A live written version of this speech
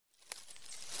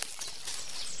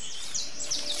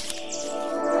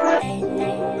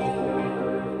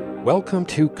Welcome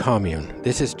to Commune.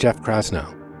 This is Jeff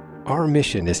Krasno. Our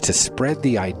mission is to spread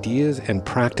the ideas and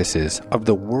practices of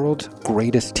the world's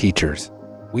greatest teachers.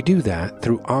 We do that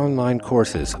through online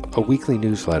courses, a weekly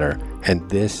newsletter, and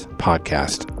this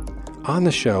podcast. On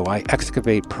the show, I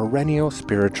excavate perennial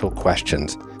spiritual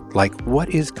questions like, what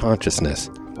is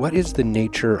consciousness? What is the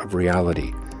nature of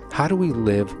reality? How do we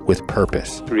live with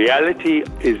purpose? Reality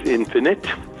is infinite.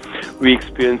 We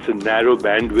experience a narrow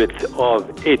bandwidth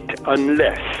of it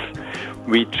unless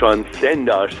we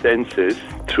transcend our senses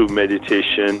through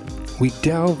meditation. We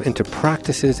delve into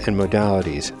practices and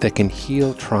modalities that can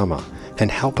heal trauma and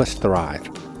help us thrive.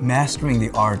 Mastering the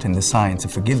art and the science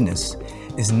of forgiveness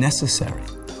is necessary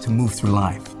to move through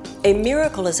life. A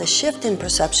miracle is a shift in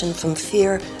perception from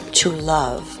fear to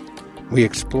love. We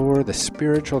explore the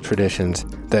spiritual traditions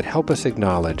that help us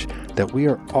acknowledge that we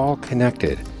are all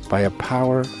connected by a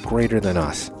power greater than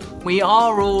us. We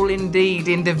are all indeed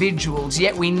individuals,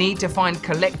 yet we need to find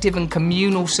collective and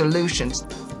communal solutions.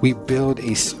 We build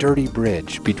a sturdy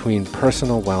bridge between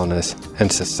personal wellness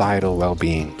and societal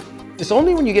well-being. It's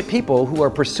only when you get people who are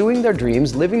pursuing their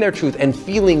dreams, living their truth, and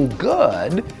feeling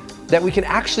good that we can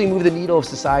actually move the needle of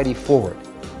society forward.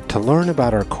 To learn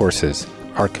about our courses,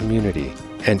 our community,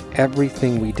 and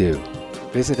everything we do,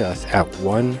 visit us at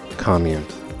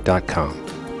onecommune.com.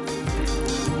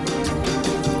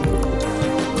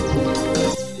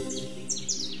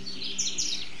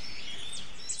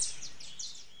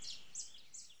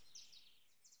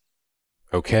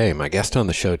 Okay, my guest on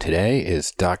the show today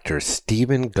is Dr.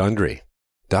 Stephen Gundry.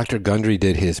 Dr. Gundry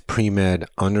did his pre-med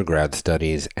undergrad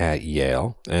studies at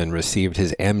Yale and received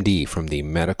his MD from the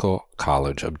Medical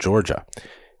College of Georgia.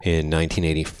 In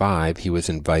 1985, he was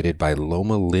invited by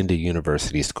Loma Linda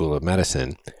University School of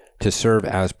Medicine to serve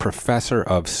as professor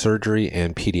of surgery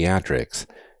and pediatrics,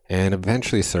 and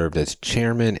eventually served as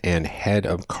chairman and head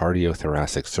of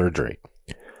cardiothoracic surgery.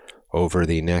 Over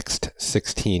the next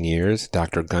 16 years,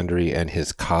 Dr. Gundry and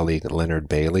his colleague Leonard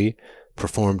Bailey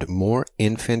performed more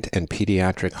infant and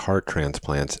pediatric heart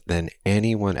transplants than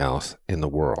anyone else in the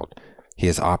world. He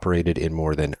has operated in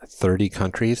more than 30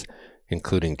 countries,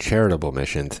 including charitable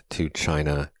missions to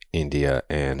China, India,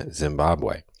 and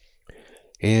Zimbabwe.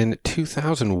 In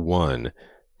 2001,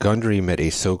 Gundry met a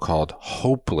so-called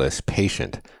hopeless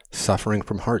patient suffering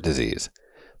from heart disease.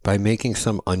 By making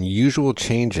some unusual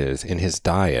changes in his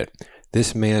diet,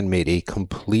 this man made a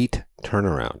complete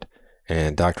turnaround,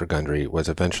 and Dr. Gundry was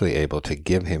eventually able to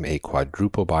give him a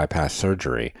quadruple bypass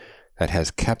surgery that has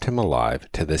kept him alive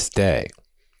to this day.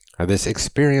 This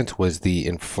experience was the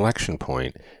inflection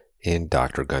point in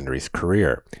Dr. Gundry's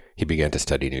career. He began to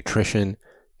study nutrition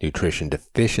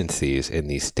deficiencies in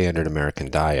the standard American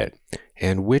diet,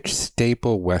 and which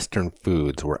staple Western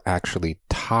foods were actually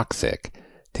toxic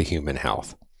to human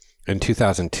health. In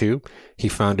 2002, he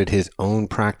founded his own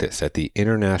practice at the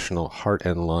International Heart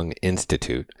and Lung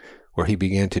Institute, where he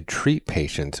began to treat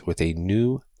patients with a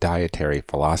new dietary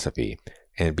philosophy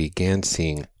and began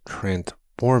seeing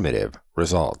transformative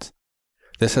results.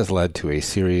 This has led to a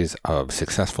series of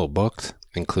successful books,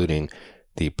 including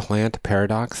The Plant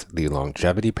Paradox, The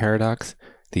Longevity Paradox,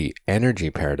 The Energy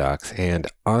Paradox, and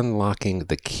Unlocking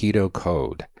the Keto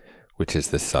Code, which is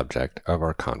the subject of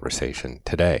our conversation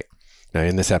today. Now,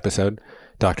 in this episode,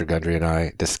 Dr. Gundry and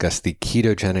I discuss the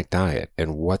ketogenic diet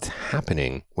and what's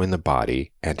happening when the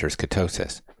body enters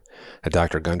ketosis.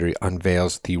 Dr. Gundry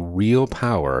unveils the real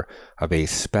power of a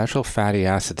special fatty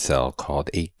acid cell called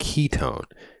a ketone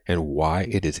and why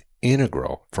it is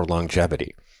integral for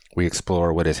longevity. We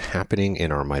explore what is happening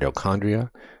in our mitochondria,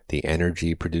 the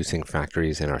energy-producing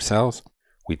factories in our cells.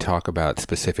 We talk about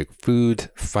specific foods,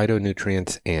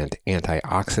 phytonutrients, and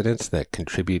antioxidants that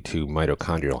contribute to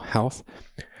mitochondrial health.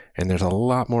 And there's a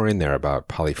lot more in there about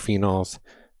polyphenols,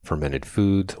 fermented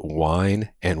foods,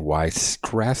 wine, and why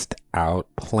stressed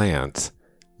out plants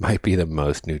might be the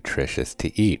most nutritious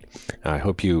to eat. I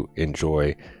hope you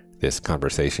enjoy this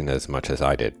conversation as much as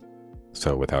I did.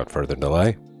 So without further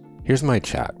delay, here's my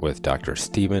chat with Dr.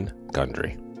 Stephen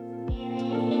Gundry.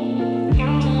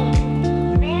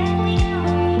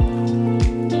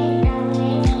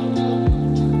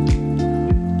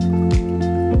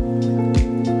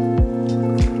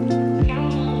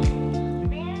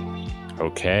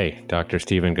 Okay, Dr.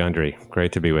 Stephen Gundry,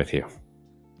 great to be with you.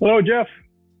 Hello, Jeff.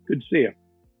 Good to see you.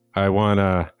 I want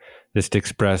to just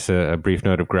express a brief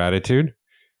note of gratitude.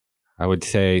 I would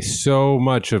say so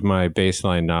much of my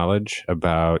baseline knowledge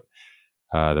about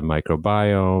the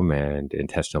microbiome and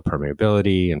intestinal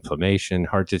permeability, inflammation,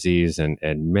 heart disease, and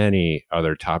many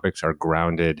other topics are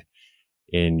grounded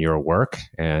in your work.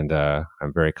 And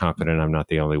I'm very confident I'm not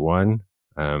the only one,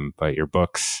 but your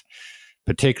books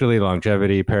particularly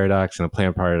longevity paradox and the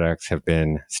plant paradox have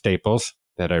been staples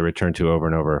that I return to over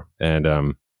and over. And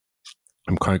I'm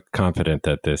quite confident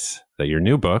that your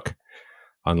new book,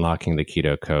 Unlocking the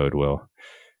Keto Code, will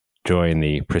join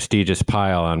the prestigious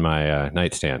pile on my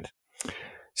nightstand.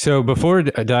 So before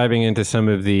diving into some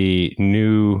of the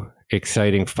new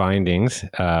exciting findings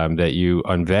that you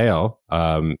unveil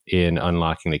in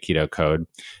Unlocking the Keto Code,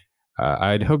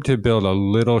 I'd hope to build a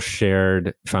little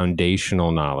shared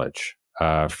foundational knowledge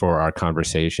for our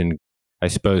conversation. I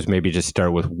suppose maybe just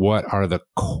start with what are the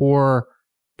core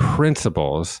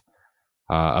principles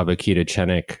of a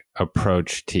ketogenic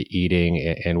approach to eating,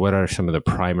 and what are some of the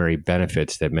primary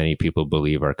benefits that many people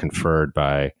believe are conferred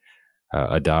by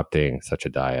adopting such a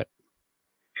diet?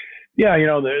 Yeah,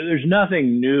 there's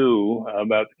nothing new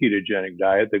about the ketogenic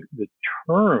diet. The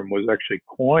term was actually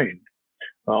coined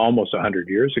almost 100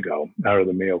 years ago out of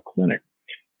the Mayo Clinic.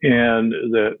 And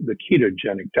the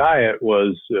ketogenic diet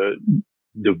was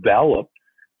developed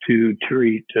to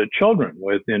treat children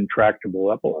with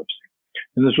intractable epilepsy.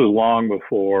 And this was long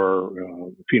before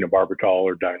phenobarbital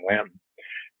or dilantin.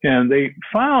 And they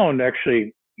found that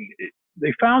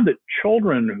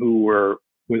children who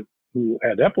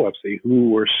had epilepsy,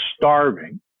 who were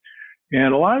starving,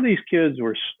 and a lot of these kids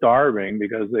were starving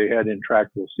because they had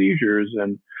intractable seizures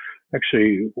and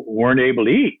actually weren't able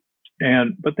to eat.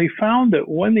 But they found that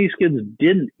when these kids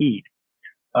didn't eat,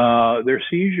 their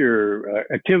seizure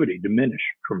activity diminished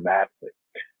dramatically.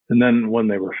 And then when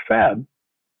they were fed,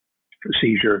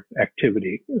 seizure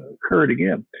activity occurred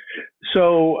again.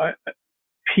 So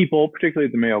people, particularly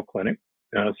at the Mayo Clinic,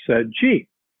 said, gee,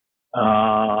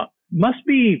 must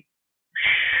be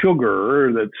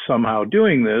sugar that's somehow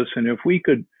doing this. And if we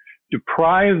could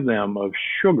deprive them of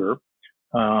sugar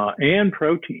and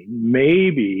protein,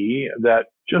 maybe that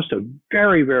just a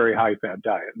very, very high fat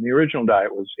diet. And the original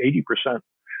diet was 80%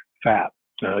 fat,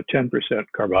 10%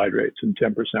 carbohydrates, and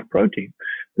 10% protein,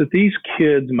 that these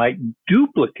kids might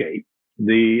duplicate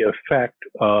the effect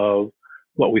of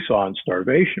what we saw in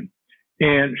starvation.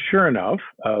 And sure enough,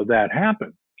 that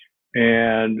happened.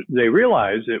 And they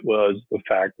realized it was the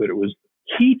fact that it was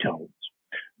ketones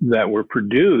that were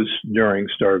produced during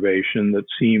starvation that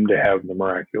seemed to have the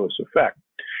miraculous effect.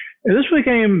 And this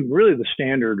became really the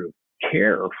standard of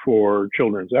care for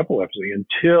children's epilepsy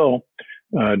until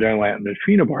dilantin and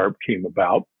phenobarb came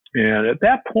about. And at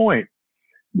that point,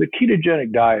 the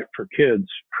ketogenic diet for kids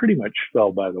pretty much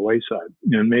fell by the wayside.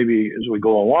 And maybe as we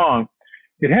go along,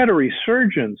 it had a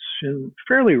resurgence in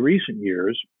fairly recent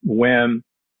years when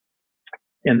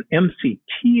an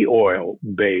MCT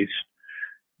oil-based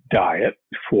diet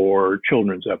for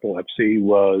children's epilepsy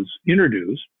was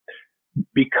introduced,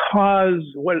 because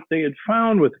what they had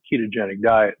found with the ketogenic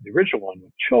diet, the original one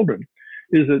with children,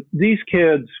 is that these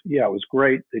kids, yeah, it was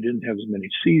great. They didn't have as many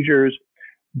seizures,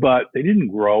 but they didn't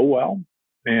grow well.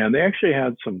 And they actually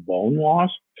had some bone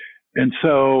loss. And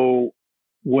so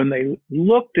when they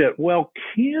looked at, well,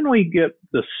 can we get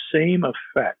the same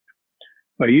effect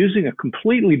by using a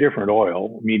completely different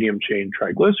oil, medium chain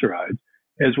triglycerides,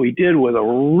 as we did with a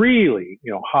really,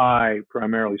 high,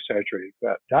 primarily saturated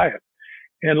fat diet?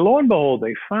 And lo and behold,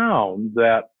 they found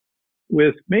that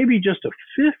with maybe just a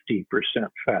 50%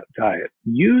 fat diet,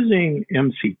 using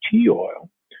MCT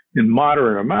oil in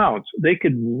moderate amounts, they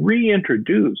could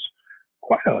reintroduce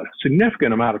quite a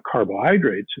significant amount of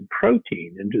carbohydrates and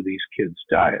protein into these kids'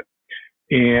 diet.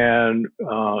 And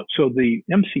so the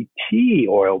MCT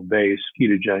oil-based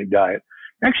ketogenic diet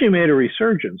actually made a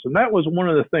resurgence. And that was one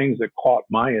of the things that caught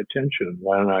my attention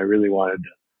when I really wanted to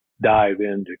dive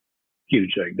into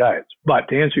ketogenic diets. But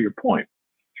to answer your point,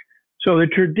 so the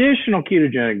traditional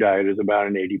ketogenic diet is about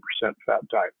an 80% fat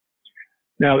diet.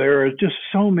 Now, there are just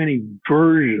so many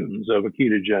versions of a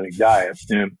ketogenic diet,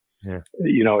 and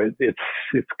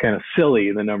it's kind of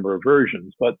silly, the number of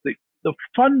versions, but the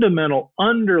fundamental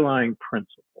underlying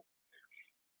principle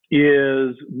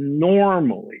is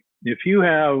normally, if you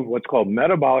have what's called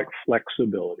metabolic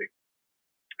flexibility,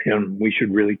 and we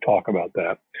should really talk about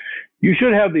that, you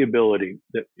should have the ability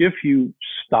that if you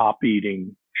stop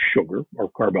eating sugar or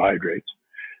carbohydrates,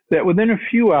 that within a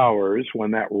few hours,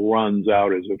 when that runs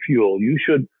out as a fuel, you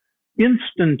should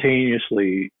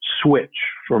instantaneously switch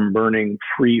from burning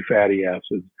free fatty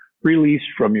acids released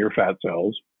from your fat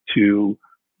cells to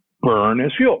burn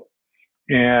as fuel.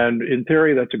 And in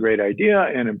theory, that's a great idea.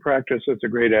 And in practice, that's a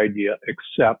great idea,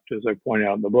 except, as I point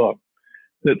out in the book,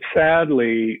 that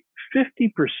sadly,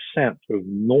 50% of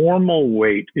normal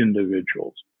weight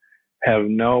individuals have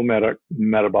no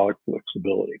metabolic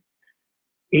flexibility.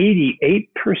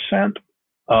 88%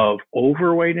 of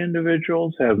overweight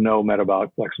individuals have no metabolic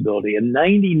flexibility, and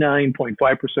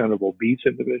 99.5% of obese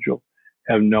individuals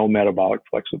have no metabolic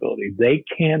flexibility. They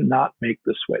cannot make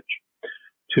the switch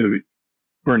to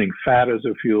burning fat as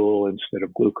a fuel instead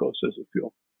of glucose as a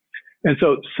fuel. And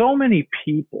so many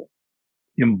people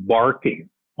embarking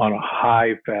on a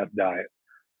high-fat diet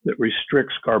that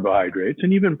restricts carbohydrates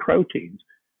and even proteins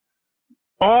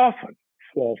often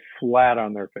fall flat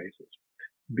on their faces,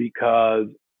 because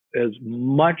as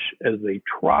much as they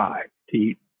try to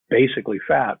eat basically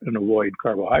fat and avoid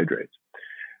carbohydrates,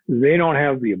 they don't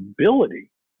have the ability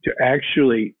to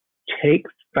actually take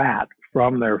fat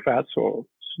from their fat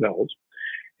cells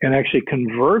and actually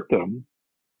convert them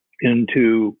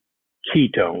into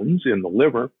ketones in the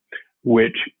liver,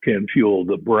 which can fuel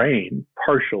the brain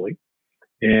partially.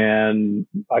 And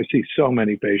I see so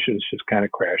many patients just kind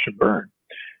of crash and burn.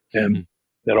 And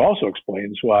that also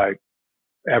explains why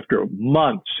after a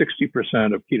month,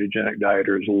 60% of ketogenic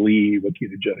dieters leave a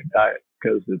ketogenic diet,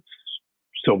 because it's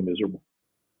so miserable.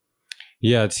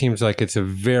 Yeah, it seems like it's a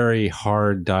very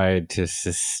hard diet to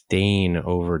sustain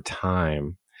over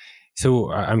time.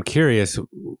 So I'm curious,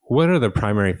 what are the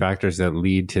primary factors that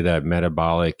lead to that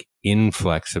metabolic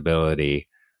inflexibility,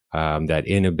 that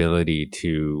inability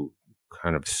to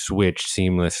kind of switch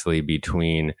seamlessly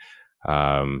between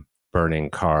burning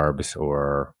carbs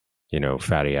or,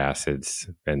 fatty acids,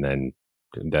 and then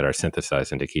that are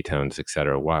synthesized into ketones, et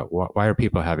cetera? Why are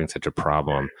people having such a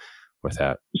problem with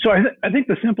that? So I think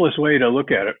the simplest way to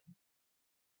look at it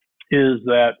is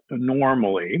that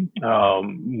normally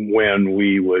when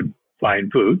we would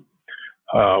find food,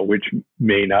 which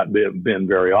may not be been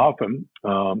very often,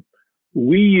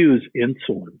 we use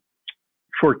insulin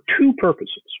for two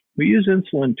purposes. We use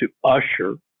insulin to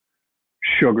usher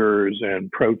sugars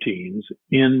and proteins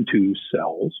into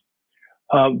cells,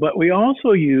 but we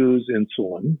also use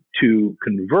insulin to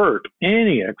convert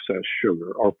any excess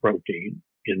sugar or protein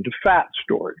into fat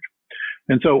storage.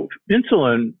 And so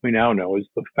insulin, we now know, is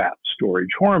the fat storage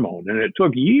hormone. And it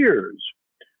took years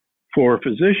for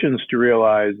physicians to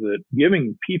realize that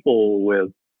giving people with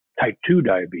type 2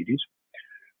 diabetes,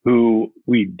 who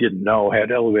we didn't know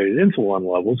had elevated insulin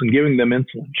levels, and giving them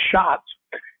insulin shots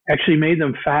actually made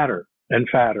them fatter and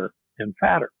fatter and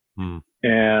fatter.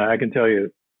 And I can tell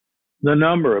you the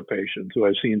number of patients who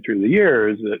I've seen through the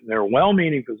years that they're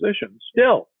well-meaning physicians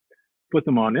still put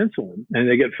them on insulin, and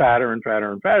they get fatter and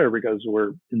fatter and fatter because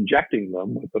we're injecting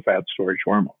them with the fat storage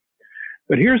hormone.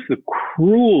 But here's the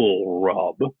cruel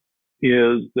rub,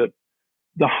 is that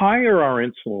the higher our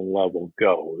insulin level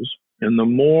goes and the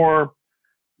more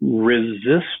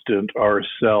resistant our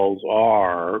cells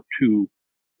are to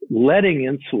letting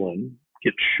insulin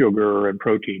get sugar and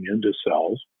protein into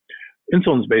cells.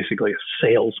 Insulin is basically a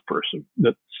salesperson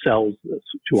that sells this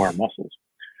to our muscles.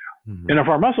 And if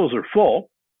our muscles are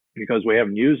full because we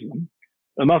haven't used them,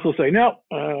 the muscles say, no,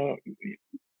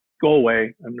 go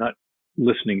away. I'm not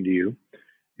listening to you.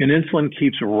 And insulin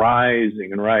keeps rising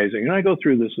and rising. And I go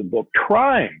through this in the book,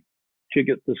 trying to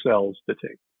get the cells to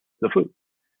take the food.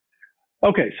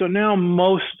 Okay, so now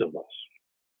most of us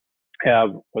have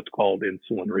what's called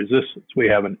insulin resistance. We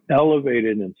have an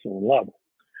elevated insulin level.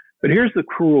 But here's the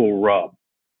cruel rub.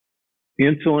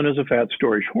 Insulin is a fat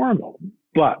storage hormone,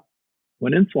 but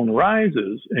when insulin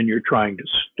rises and you're trying to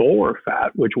store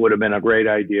fat, which would have been a great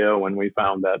idea when we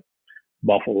found that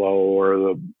buffalo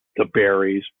or the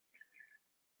berries,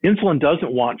 insulin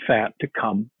doesn't want fat to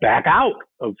come back out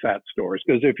of fat stores,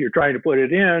 because if you're trying to put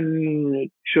it in,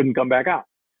 it shouldn't come back out.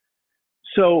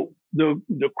 So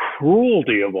the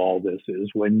cruelty of all this is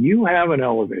when you have an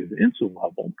elevated insulin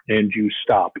level and you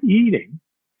stop eating,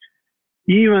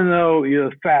 even though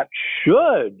your fat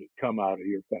should come out of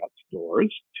your fat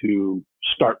stores to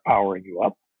start powering you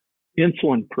up,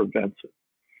 insulin prevents it.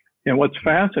 And what's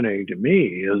fascinating to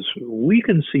me is we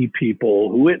can see people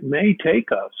who it may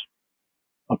take us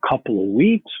a couple of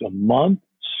weeks, a month,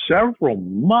 several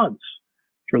months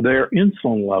for their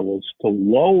insulin levels to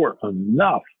lower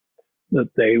enough that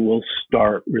they will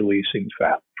start releasing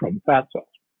fat from fat cells.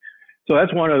 So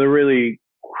that's one of the really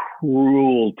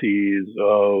cruelties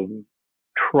of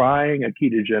trying a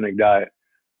ketogenic diet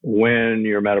when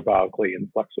you're metabolically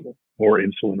inflexible or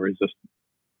insulin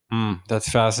resistant. That's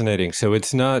fascinating. So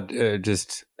it's not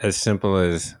just as simple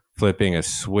as flipping a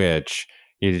switch.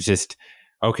 It's just,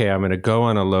 okay, I'm going to go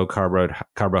on a low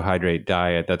carbohydrate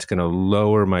diet that's going to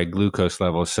lower my glucose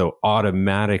levels. So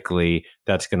automatically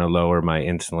that's going to lower my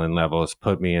insulin levels,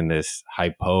 put me in this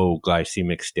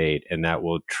hypoglycemic state, and that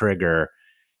will trigger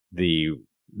the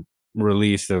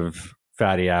release of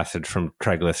fatty acids from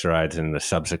triglycerides and the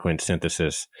subsequent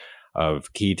synthesis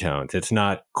of ketones. It's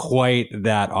not quite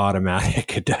that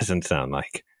automatic, it doesn't sound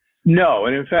like. No,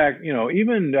 and in fact,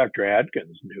 even Dr.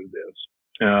 Atkins knew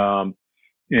this.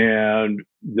 And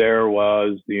there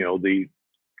was, the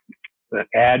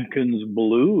Adkins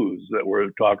blues that we're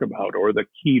talking about, or the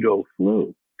keto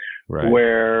flu, Right.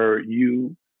 where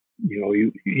you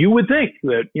would think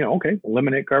that, okay,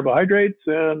 eliminate carbohydrates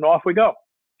and off we go.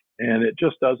 And it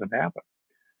just doesn't happen.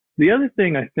 The other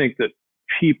thing I think that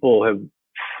people have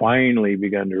finally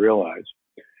begun to realize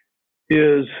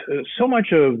is so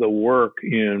much of the work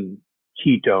in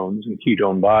ketones and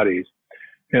ketone bodies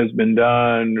has been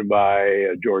done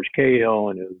by George Cahill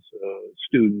and his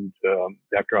student,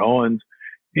 Dr. Owens,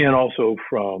 and also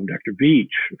from Dr. Veach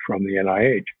from the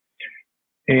NIH.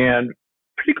 And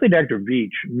particularly Dr.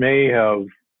 Veach may have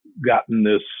gotten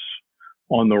this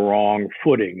on the wrong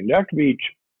footing. And Dr. Veach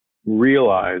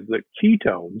realized that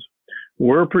ketones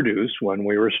were produced when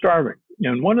we were starving.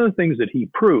 And one of the things that he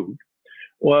proved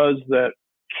was that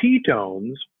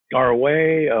ketones are a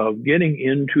way of getting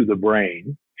into the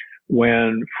brain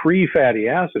when free fatty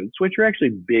acids, which are actually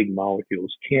big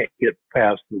molecules, can't get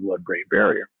past the blood-brain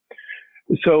barrier.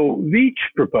 So Veach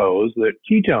proposed that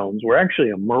ketones were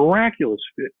actually a miraculous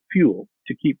fuel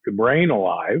to keep the brain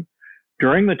alive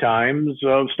during the times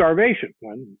of starvation,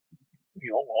 when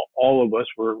all of us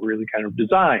were really kind of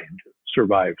designed to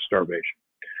survive starvation.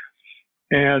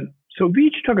 And so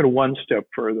Veach took it one step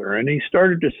further, and he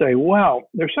started to say, well,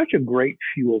 they're such a great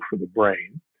fuel for the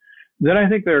brain that I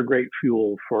think they're a great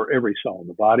fuel for every cell in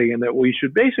the body, and that we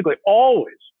should basically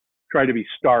always try to be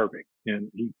starving.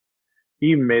 And he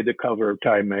even made the cover of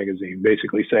Time magazine,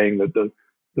 basically saying that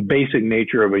the basic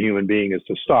nature of a human being is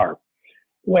to starve.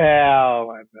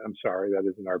 Well, I'm sorry, that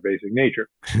isn't our basic nature.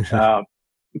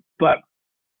 But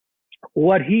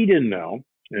what he didn't know,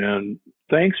 and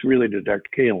thanks really to Dr.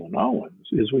 Cahill and Owens,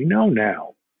 is we know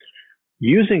now,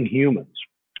 using humans,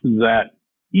 that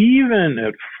even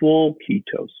at full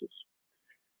ketosis,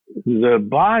 the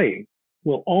body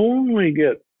will only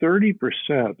get 30%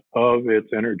 of its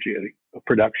energy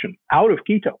production out of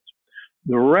ketones.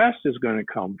 The rest is going to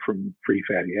come from free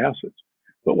fatty acids.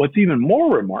 But what's even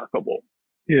more remarkable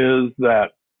is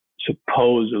that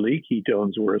supposedly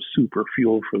ketones were a super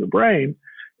fuel for the brain,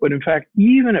 but in fact,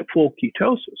 even at full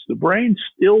ketosis, the brain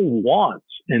still wants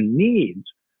and needs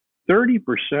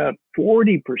 30%,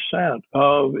 40%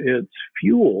 of its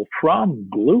fuel from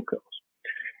glucose.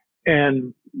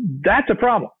 And that's a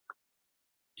problem.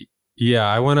 Yeah,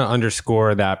 I want to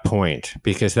underscore that point,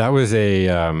 because that was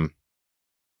I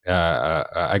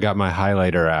got my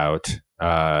highlighter out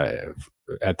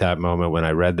at that moment when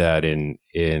I read that in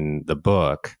the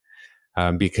book,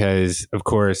 because of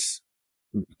course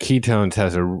ketones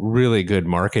has a really good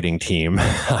marketing team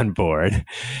on board,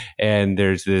 and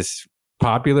there's this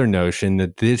popular notion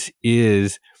that this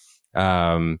is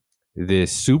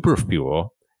this super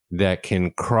fuel that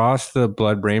can cross the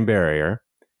blood-brain barrier,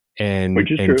 and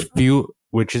which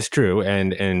is true,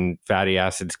 and fatty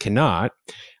acids cannot,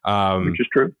 which is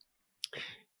true.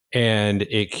 And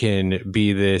it can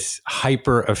be this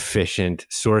hyper efficient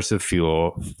source of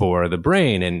fuel for the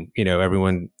brain. And,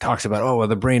 everyone talks about, oh, well,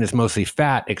 the brain is mostly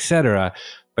fat, etc.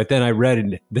 But then I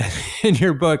read in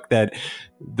your book that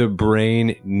the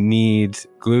brain needs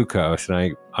glucose. And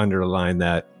I underlined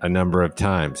that a number of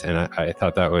times. And I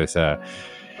thought that was,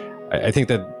 I think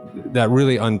that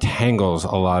really untangles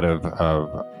a lot of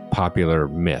popular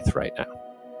myth right now.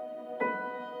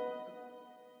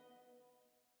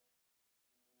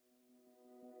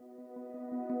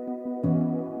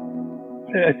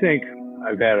 I think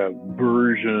I've had a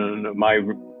version of my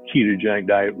ketogenic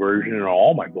diet version in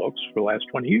all my books for the last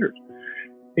 20 years.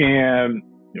 And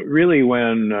really,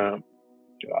 when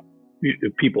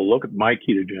people look at my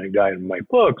ketogenic diet in my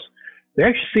books, they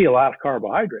actually see a lot of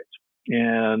carbohydrates.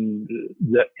 And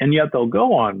yet they'll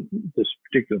go on this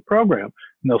particular program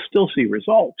and they'll still see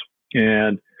results.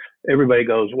 And everybody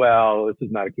goes, well, this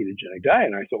is not a ketogenic diet.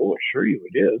 And I said, oh, assure you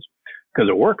it is, because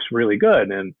it works really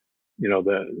good. And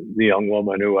the young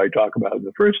woman who I talk about in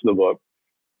the first of the book,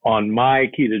 on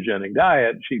my ketogenic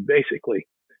diet, she basically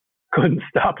couldn't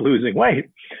stop losing weight.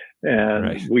 And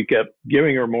right. We kept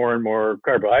giving her more and more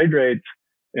carbohydrates.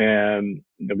 And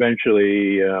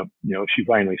eventually, she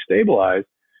finally stabilized,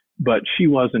 but she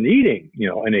wasn't eating,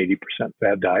 an 80%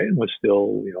 fat diet, and was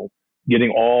still, getting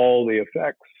all the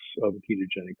effects of a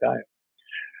ketogenic diet.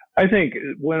 I think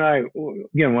when I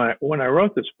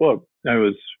wrote this book, I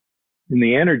was in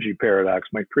the energy paradox,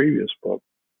 my previous book,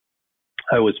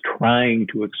 I was trying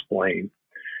to explain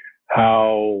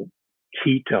how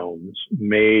ketones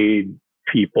made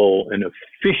people an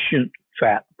efficient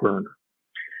fat burner.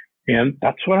 And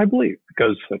that's what I believe,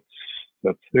 because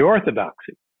that's the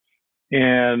orthodoxy.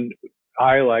 And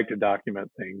I like to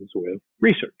document things with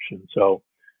research. And so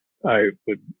I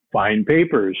would find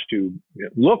papers to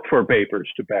look for papers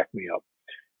to back me up.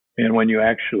 And when you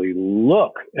actually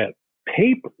look at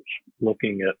papers,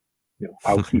 looking at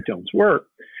how ketones work,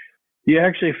 you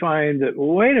actually find that,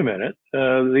 wait a minute,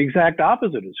 the exact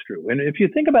opposite is true. And if you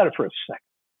think about it for a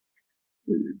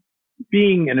second,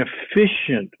 being an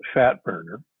efficient fat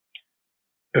burner,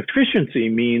 efficiency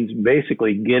means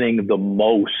basically getting the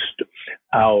most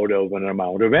out of an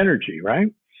amount of energy, right?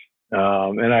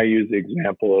 And I use the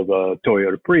example of a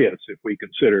Toyota Prius. If we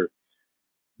consider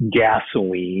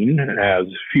gasoline as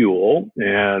fuel,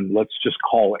 and let's just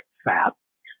call it fat.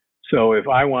 So if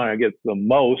I want to get the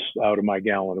most out of my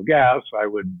gallon of gas, I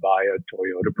would buy a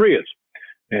Toyota Prius,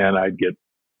 and I'd get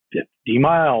 50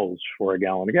 miles for a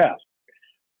gallon of gas.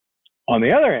 On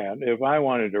the other hand, if I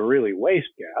wanted to really waste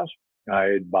gas,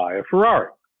 I'd buy a Ferrari,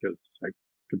 because I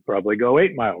could probably go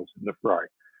 8 miles in the Ferrari.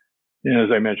 And as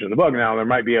I mentioned in the book, now there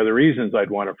might be other reasons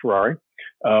I'd want a Ferrari,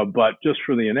 but just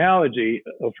for the analogy,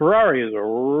 a Ferrari is a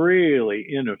really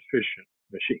inefficient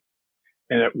machine,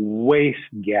 and it wastes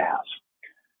gas.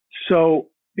 So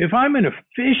if I'm an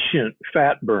efficient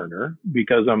fat burner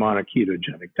because I'm on a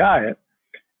ketogenic diet,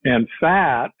 and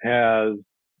fat has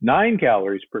 9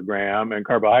 calories per gram and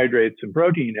carbohydrates and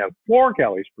protein have 4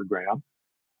 calories per gram,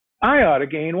 I ought to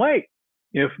gain weight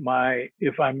if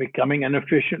I'm becoming an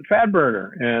efficient fat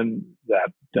burner, and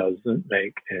that doesn't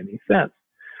make any sense.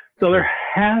 So there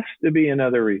has to be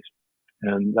another reason,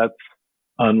 and that's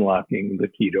unlocking the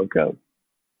keto code.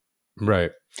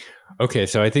 Right. Okay,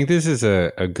 so I think this is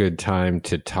a good time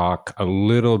to talk a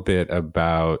little bit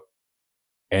about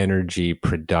energy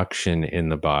production in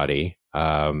the body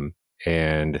and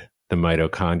the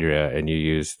mitochondria. And you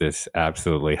use this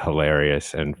absolutely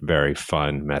hilarious and very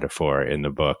fun metaphor in the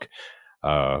book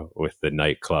with the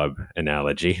nightclub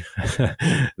analogy,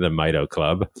 the Mito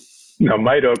Club. No,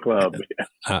 Mito Club.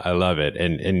 I love it,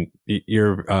 and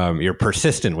you're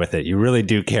persistent with it. You really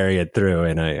do carry it through,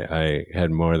 and I had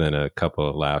more than a couple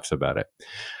of laughs about it.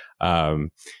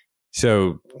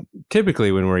 So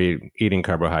typically, when we're eating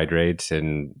carbohydrates,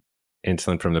 and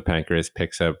insulin from the pancreas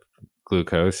picks up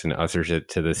glucose and ushers it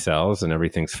to the cells, and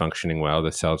everything's functioning well.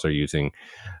 The cells are using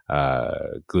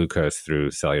glucose through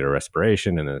cellular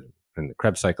respiration and the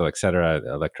Krebs cycle, et cetera,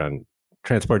 electron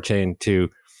transport chain to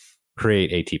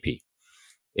create ATP.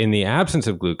 In the absence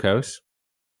of glucose,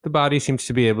 the body seems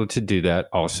to be able to do that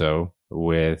also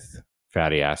with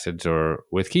fatty acids or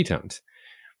with ketones.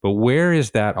 But where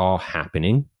is that all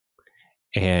happening?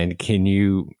 And can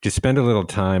you just spend a little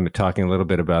time talking a little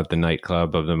bit about the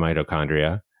nightclub of the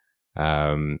mitochondria?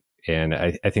 And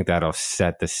I think that'll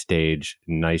set the stage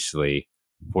nicely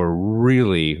for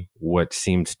really what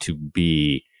seems to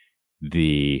be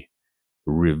the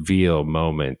reveal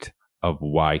moment of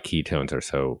why ketones are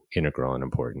so integral and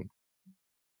important.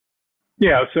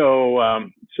 Yeah, so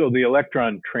the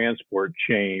electron transport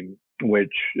chain,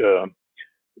 which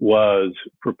was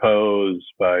proposed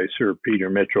by Sir Peter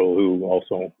Mitchell, who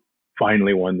also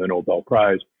finally won the Nobel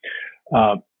Prize.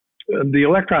 The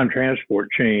electron transport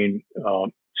chain,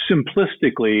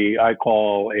 simplistically, I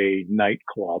call a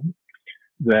nightclub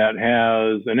that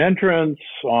has an entrance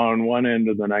on one end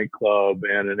of the nightclub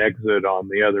and an exit on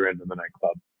the other end of the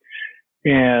nightclub.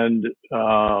 And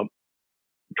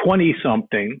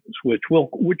 20-somethings, which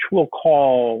we'll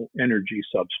call energy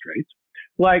substrates,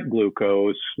 like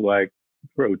glucose, like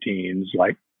proteins,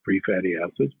 like free fatty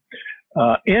acids,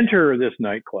 enter this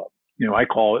nightclub. I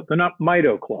call it the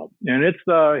Mito Club, and it's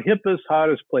the hippest,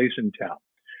 hottest place in town.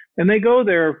 And they go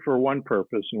there for one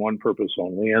purpose and one purpose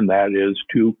only, and that is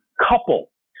to couple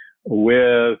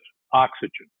with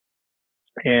oxygen.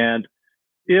 And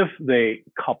if they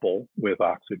couple with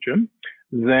oxygen,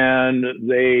 then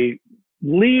they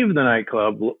leave the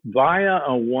nightclub via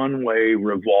a one-way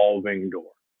revolving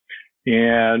door.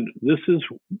 And this is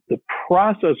the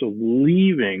process of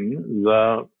leaving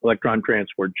the electron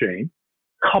transport chain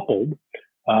coupled,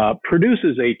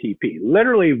 produces ATP,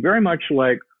 literally very much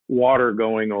like water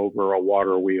going over a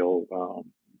water wheel,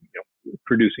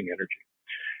 producing energy.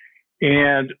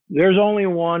 And there's only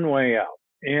one way out.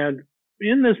 And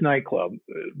in this nightclub,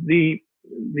 the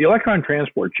electron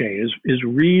transport chain is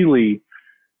really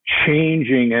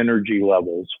changing energy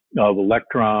levels of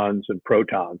electrons and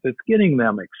protons. It's getting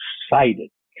them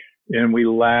excited. And we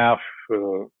laugh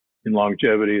in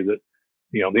longevity that,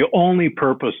 the only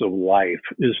purpose of life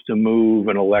is to move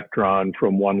an electron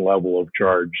from one level of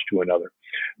charge to another.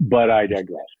 But I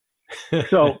digress.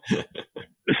 So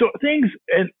things,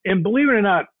 and believe it or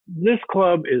not, this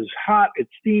club is hot, it's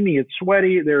steamy, it's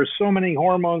sweaty. There's so many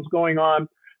hormones going on.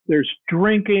 There's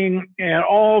drinking, and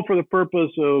all for the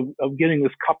purpose of getting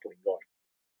this coupling going.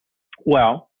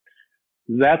 Well,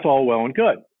 that's all well and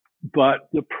good. But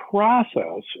the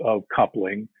process of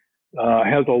coupling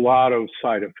has a lot of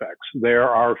side effects. There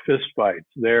are fistfights.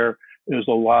 There is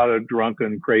a lot of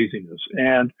drunken craziness.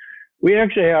 And we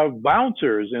actually have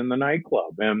bouncers in the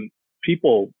nightclub. And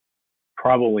people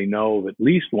probably know at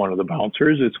least one of the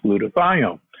bouncers. It's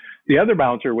glutathione. The other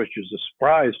bouncer, which is a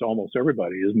surprise to almost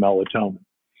everybody, is melatonin.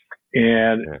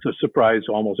 And it's a surprise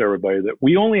to almost everybody that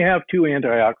we only have two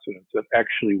antioxidants that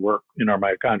actually work in our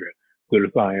mitochondria,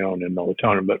 glutathione and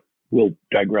melatonin, but we'll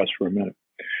digress for a minute.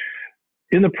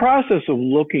 In the process of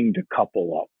looking to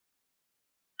couple up,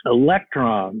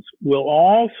 electrons will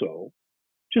also,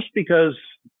 just because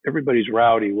everybody's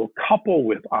rowdy, will couple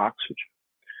with oxygen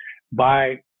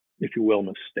by, if you will,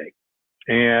 mistake.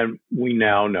 And we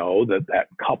now know that that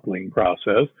coupling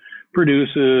process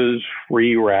produces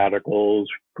free radicals,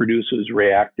 produces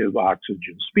reactive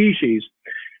oxygen species.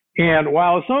 And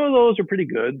while some of those are pretty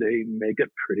good, they make it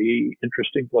a pretty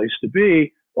interesting place to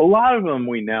be. A lot of them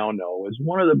we now know is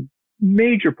one of the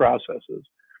major processes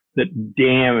that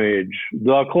damage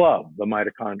the club, the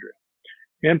mitochondria.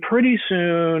 And pretty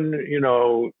soon, you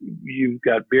know, you've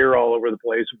got beer all over the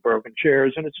place and broken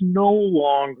chairs, and it's no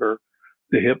longer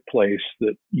the hip place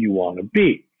that you want to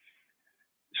be.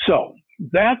 So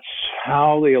that's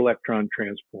how the electron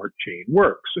transport chain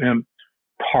works. And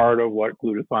part of what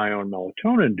glutathione and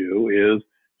melatonin do is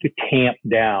to tamp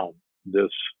down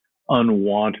this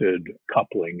unwanted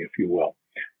coupling, if you will,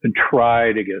 and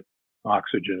try to get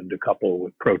oxygen to couple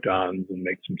with protons and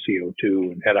make some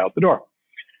CO2 and head out the door.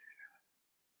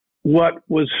 What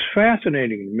was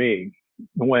fascinating to me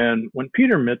when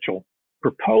Peter Mitchell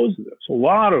proposed this, a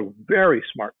lot of very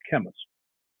smart chemists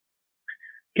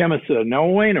said, no,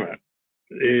 wait a minute.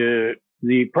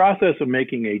 The process of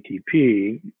making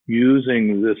ATP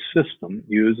using this system,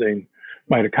 using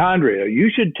mitochondria, you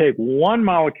should take one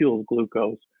molecule of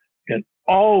glucose and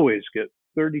always get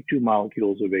 32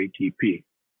 molecules of ATP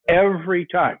every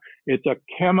time. It's a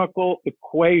chemical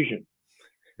equation.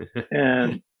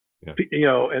 And you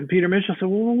know, and Peter Mitchell said,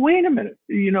 well, wait a minute.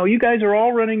 You know, you guys are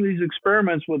all running these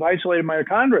experiments with isolated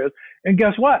mitochondria, and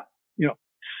guess what? You know,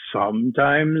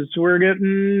 sometimes we're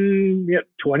getting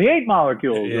 28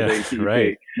 molecules of ATP.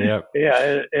 Right. Yep.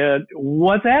 Yeah. And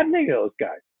what's happening to those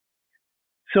guys?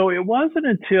 So it wasn't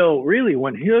until really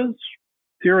when his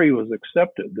theory was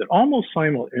accepted that almost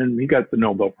and he got the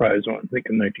Nobel Prize, I think,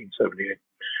 in 1978,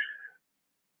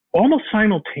 almost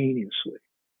simultaneously,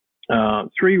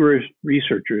 three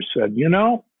researchers said, you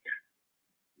know,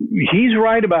 he's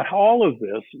right about all of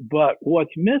this, but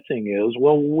what's missing is,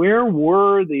 well, where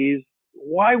were these?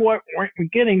 Why weren't we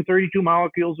getting 32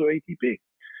 molecules of ATP?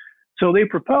 So they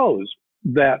proposed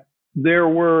that there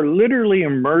were literally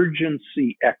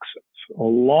emergency exits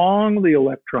along the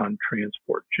electron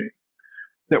transport chain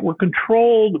that were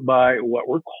controlled by what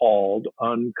were called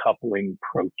uncoupling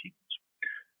proteins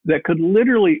that could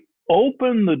literally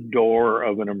open the door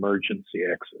of an emergency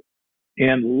exit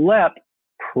and let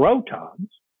protons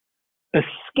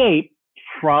escape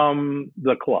from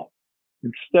the club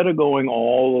instead of going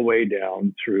all the way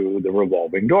down through the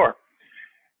revolving door.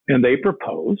 And they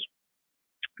proposed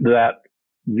that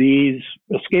these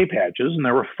escape hatches, and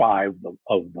there were 5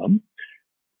 of them,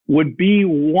 would be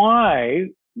why,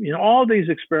 in all these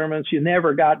experiments, you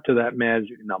never got to that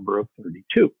magic number of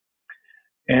 32.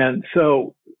 And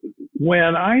so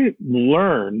when I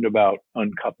learned about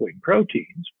uncoupling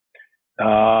proteins,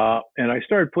 and I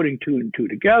started putting 2 and 2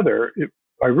 together,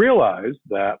 I realized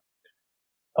that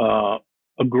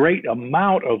a great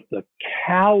amount of the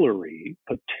calorie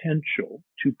potential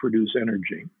to produce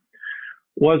energy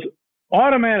was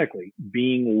automatically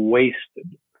being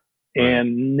wasted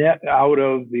and net out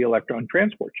of the electron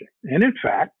transport chain. And in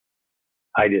fact,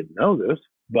 I didn't know this,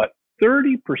 but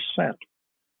 30%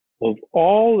 of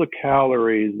all the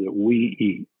calories that we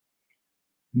eat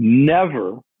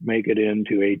never make it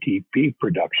into ATP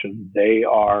production. They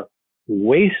are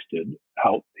wasted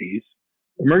out these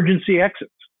emergency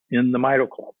exits in the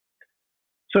mitochlub.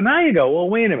 So now you go, well,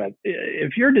 wait a minute.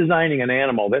 If you're designing an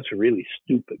animal, that's really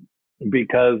stupid,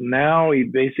 because now he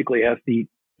basically has to eat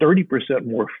 30%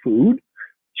 more food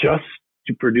just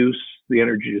to produce the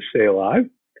energy to stay alive.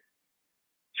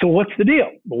 So what's the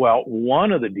deal? Well,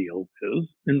 one of the deals is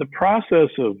in the process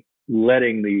of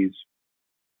letting these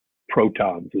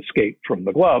protons escape from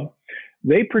the glove,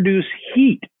 they produce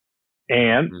heat.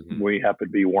 And we happen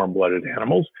to be warm-blooded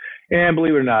animals. And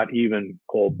believe it or not, even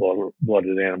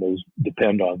cold-blooded animals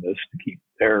depend on this to keep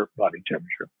their body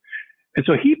temperature. And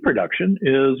so heat production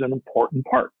is an important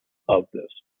part of this.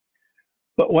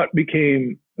 But what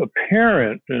became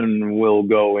apparent, and we'll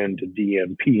go into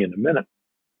DNP in a minute,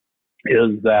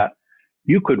 is that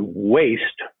you could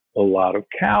waste a lot of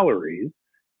calories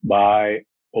by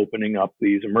opening up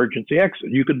these emergency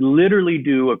exits. You could literally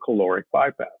do a caloric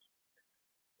bypass.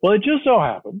 Well, it just so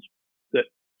happens that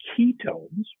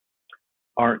ketones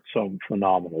aren't some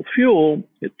phenomenal fuel.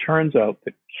 It turns out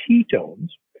that ketones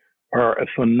are a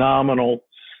phenomenal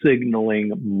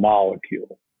signaling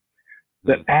molecule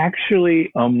that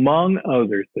actually, among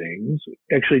other things,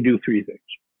 actually do three things.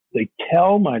 They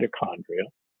tell mitochondria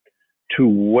to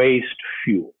waste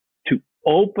fuel, to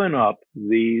open up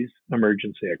these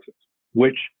emergency exits,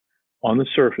 which on the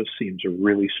surface seems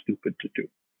really stupid to do.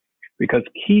 Because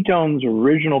ketones'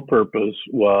 original purpose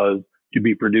was to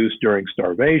be produced during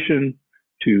starvation,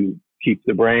 to keep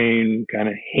the brain kind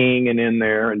of hanging in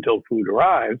there until food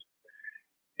arrives.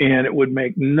 And it would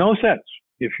make no sense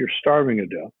if you're starving to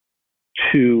death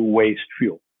to waste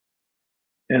fuel.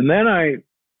 And then I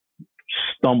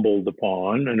stumbled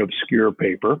upon an obscure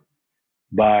paper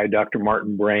by Dr.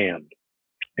 Martin Brand.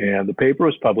 And the paper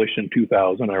was published in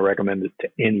 2000. I recommend it to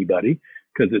anybody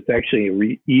because it's actually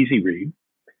an easy read.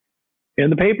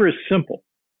 And the paper is simple: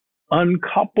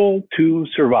 Uncouple to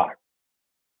Survive.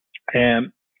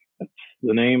 And that's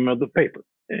the name of the paper.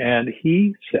 And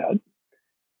he said,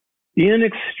 in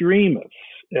extremis,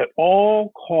 at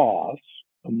all costs,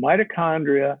 a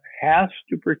mitochondria has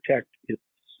to protect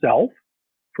itself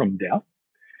from death,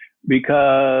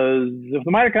 because if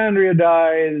the mitochondria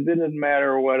dies, it doesn't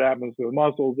matter what happens to the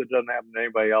muscles, it doesn't happen to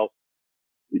anybody else,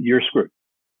 you're screwed.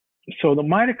 So the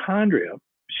mitochondria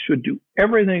should do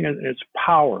everything in its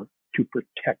power to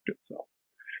protect itself.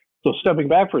 So stepping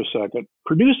back for a second,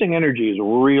 producing energy is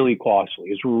really costly.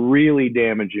 It's really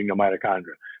damaging the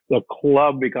mitochondria. The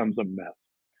club becomes a mess.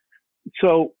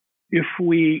 So if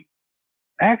we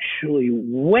actually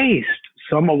waste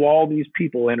some of all these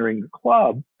people entering the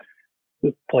club,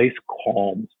 the place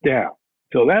calms down.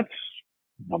 So that's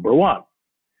number one.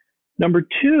 Number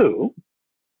two,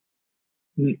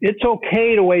 it's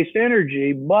okay to waste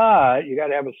energy, but you got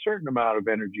to have a certain amount of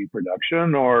energy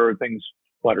production or things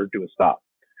flutter to a stop.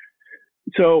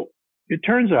 So it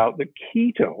turns out that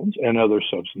ketones and other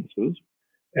substances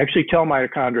actually tell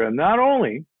mitochondria not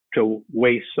only to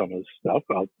waste some of the stuff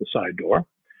out the side door,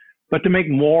 but to make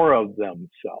more of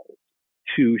themselves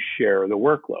to share the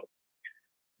workload.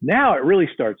 Now it really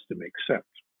starts to make sense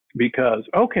because,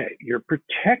 okay, you're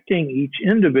protecting each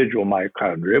individual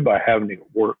mitochondria by having it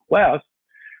work less,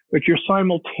 but you're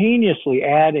simultaneously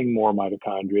adding more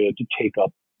mitochondria to take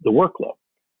up the workload,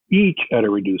 each at a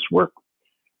reduced work.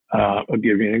 I'll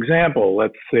give you an example.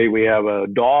 Let's say we have a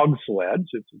dog sled,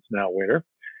 since it's now winter,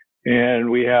 and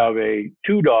we have a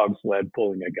 2-dog sled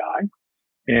pulling a guy,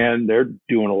 and they're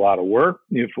doing a lot of work.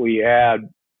 If we add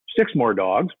 6 more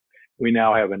dogs, we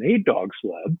now have an 8-dog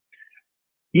sled.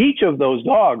 Each of those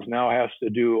dogs now has to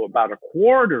do about a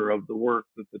quarter of the work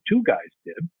that the 2 guys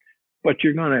did, but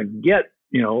you're going to get,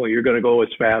 you're going to go as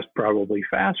fast, probably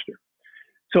faster.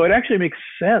 So it actually makes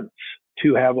sense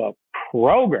to have a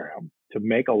program to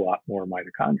make a lot more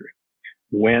mitochondria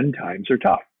when times are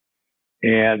tough.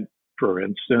 And for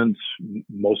instance,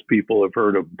 most people have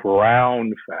heard of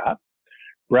brown fat.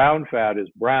 Brown fat is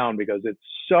brown because it's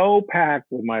so packed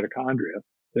with mitochondria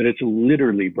that it's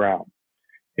literally brown.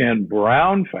 And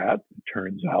brown fat, it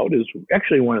turns out, is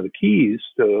actually one of the keys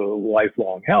to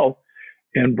lifelong health.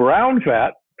 And brown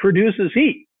fat produces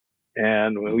heat,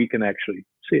 and we can actually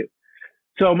see it.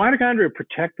 So mitochondria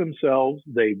protect themselves.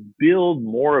 They build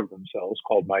more of themselves,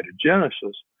 called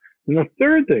mitogenesis. And the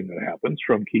third thing that happens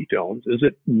from ketones is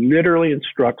it literally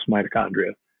instructs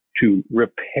mitochondria to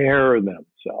repair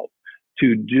themselves,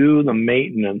 to do the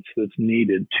maintenance that's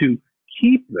needed to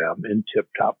keep them in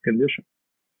tip-top condition.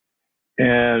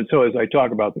 And so as I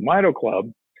talk about the Mito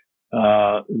Club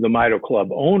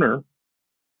owner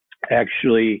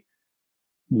actually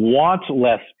wants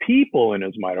less people in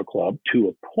his Mito Club to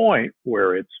a point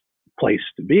where it's a place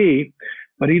to be,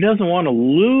 but he doesn't want to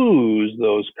lose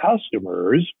those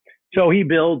customers. So he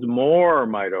builds more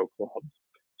Mito Clubs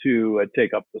to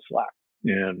take up the slack.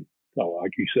 And so,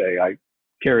 like you say, I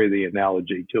carry the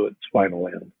analogy to its final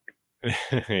end.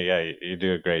 Yeah, you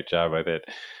do a great job with it.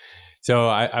 So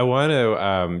I want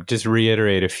to just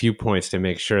reiterate a few points to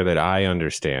make sure that I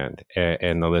understand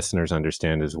and the listeners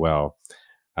understand as well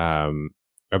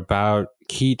about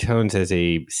ketones as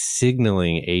a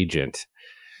signaling agent.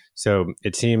 So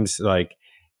it seems like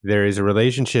there is a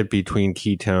relationship between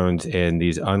ketones and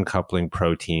these uncoupling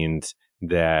proteins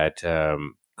that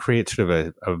create sort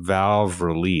of a valve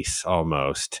release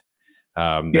almost.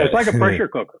 It's like a pressure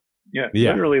cooker. Yeah,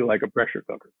 literally like a pressure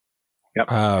cooker.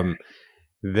 Yep.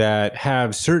 That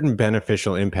have certain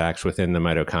beneficial impacts within the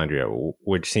mitochondria,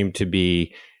 which seem to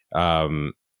be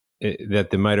that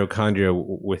the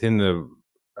mitochondria within the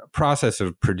process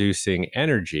of producing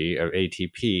energy of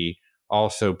ATP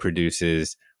also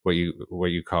produces what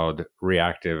you called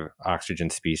reactive oxygen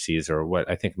species, or what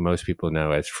I think most people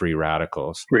know as free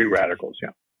radicals. Free radicals,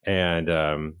 yeah. And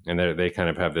they kind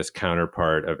of have this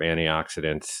counterpart of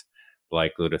antioxidants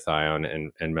like glutathione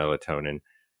and melatonin.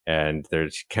 And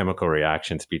there's chemical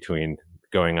reactions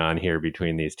going on here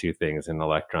between these two things, and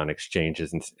electron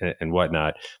exchanges and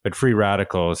whatnot. But free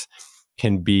radicals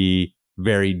can be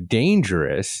very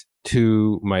dangerous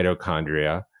to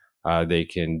mitochondria. They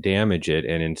can damage it,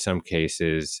 and in some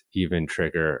cases even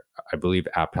trigger, I believe,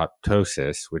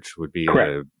 apoptosis, which would be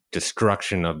the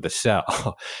destruction of the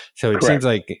cell. So it seems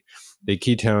like the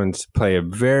ketones play a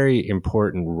very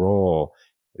important role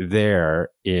there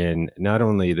in not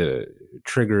only the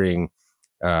triggering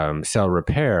cell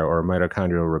repair or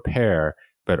mitochondrial repair,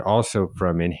 but also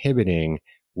from inhibiting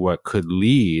what could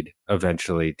lead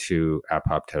eventually to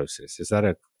apoptosis. Is that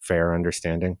a fair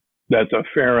understanding? That's a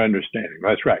fair understanding.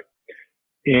 That's right.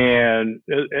 And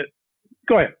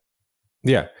go ahead.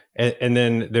 Yeah. And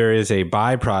then there is a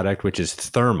byproduct, which is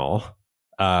thermal,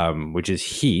 which is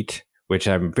heat, which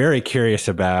I'm very curious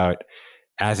about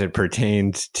as it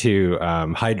pertains to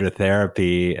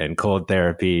hydrotherapy and cold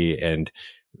therapy, and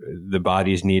the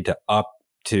body's need to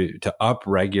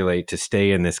upregulate to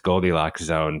stay in this Goldilocks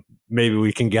zone. Maybe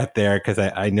we can get there, because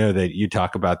I know that you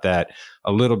talk about that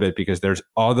a little bit, because there's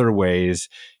other ways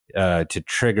to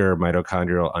trigger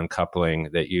mitochondrial uncoupling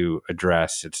that you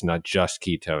address. It's not just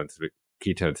ketones.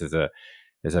 Ketones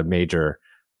is a major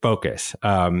focus.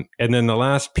 And then the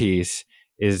last piece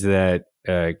is that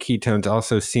ketones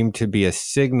also seem to be a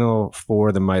signal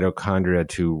for the mitochondria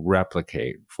to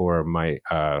replicate, for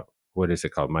what is it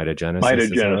called? Mitogenesis?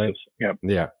 Mitogenesis, right?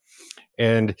 Yeah.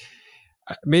 And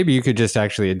maybe you could just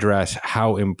actually address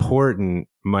how important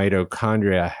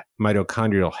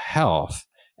mitochondrial health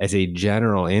as a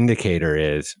general indicator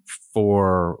is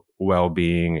for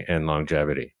well-being and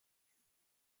longevity.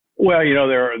 Well,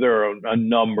 there are a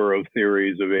number of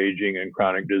theories of aging and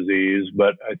chronic disease,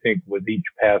 but I think with each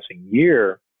passing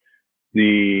year,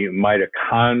 the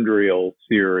mitochondrial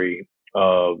theory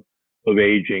of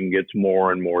aging gets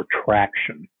more and more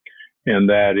traction. And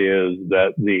that is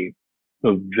that the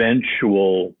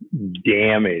eventual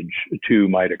damage to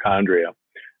mitochondria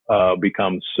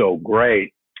becomes so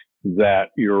great that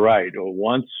you're right.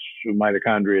 Once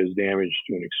mitochondria is damaged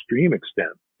to an extreme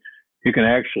extent, you can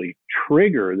actually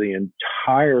trigger the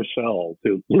entire cell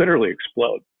to literally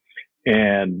explode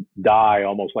and die,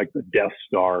 almost like the Death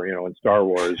Star, in Star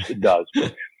Wars does.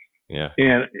 Yeah.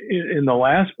 And in the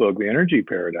last book, The Energy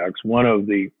Paradox, one of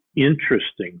the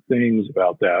interesting things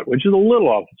about that, which is a little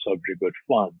off the subject but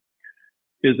fun,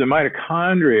 is the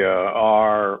mitochondria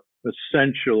are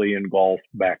essentially engulfed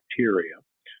bacteria.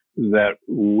 That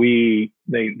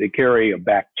they carry a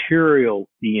bacterial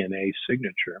DNA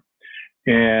signature,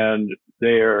 and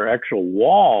their actual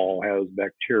wall has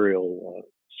bacterial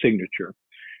signature.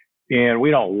 And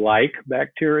we don't like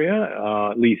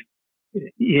bacteria, at least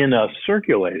in us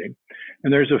circulating.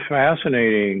 And there's a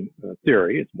fascinating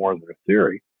theory, it's more than a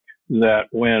theory, that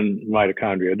when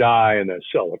mitochondria die and the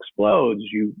cell explodes,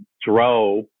 you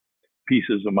throw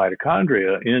pieces of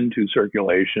mitochondria into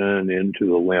circulation, into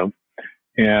the lymph,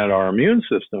 and our immune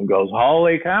system goes,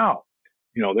 holy cow,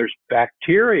 there's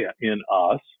bacteria in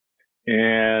us,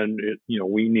 and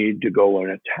we need to go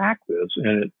and attack this.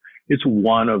 And it's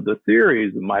one of the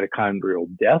theories, the mitochondrial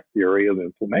death theory of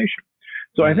inflammation.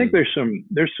 So I think there's some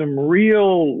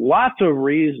lots of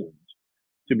reasons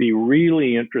to be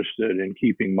really interested in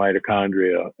keeping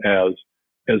mitochondria as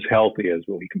healthy as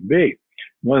we can be.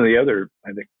 One of the other,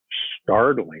 I think,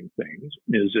 startling things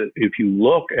is that if you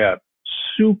look at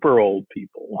super old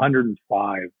people,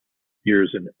 105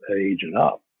 years in age and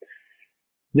up,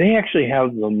 they actually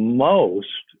have the most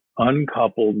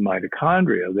uncoupled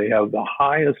mitochondria. They have the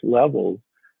highest levels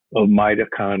of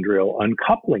mitochondrial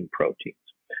uncoupling proteins.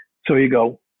 So you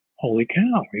go, holy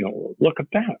cow, look at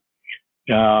that.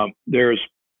 There's,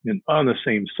 on the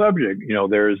same subject,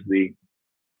 there's the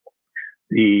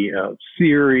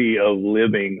theory of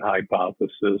living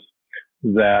hypothesis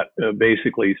that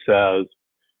basically says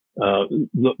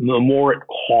the more it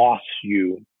costs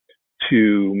you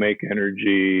to make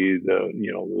energy, the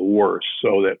worse.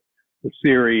 So that the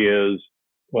theory is,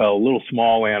 well, little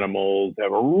small animals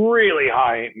have a really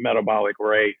high metabolic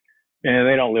rate and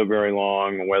they don't live very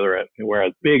long,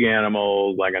 whereas big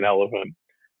animals like an elephant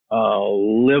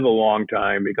live a long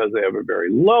time because they have a very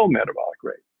low metabolic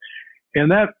rate. And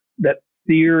that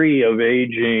theory of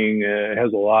aging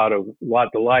has a lot to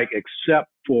like,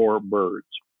 except for birds.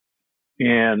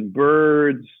 And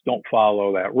birds don't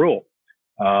follow that rule.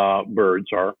 Birds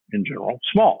are, in general,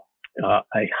 small.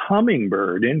 A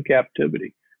hummingbird in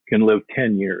captivity can live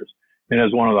 10 years and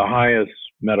has one of the highest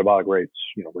metabolic rates,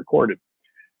 recorded.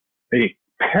 A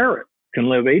parrot can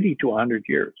live 80 to 100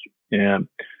 years. And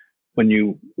when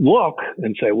you look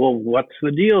and say, well, what's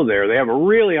the deal there? They have a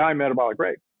really high metabolic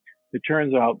rate. It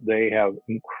turns out they have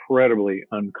incredibly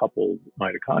uncoupled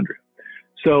mitochondria.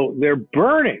 So they're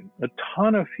burning a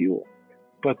ton of fuel,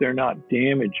 but they're not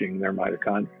damaging their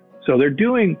mitochondria. So they're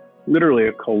doing literally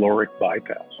a caloric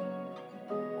bypass.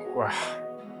 Wow.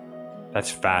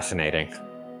 That's fascinating.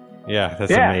 Yeah,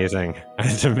 that's amazing.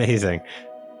 That's amazing.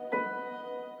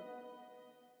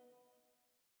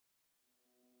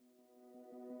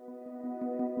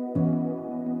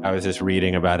 I was just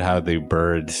reading about how the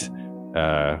birds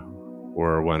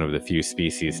were one of the few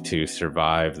species to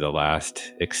survive the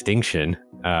last extinction,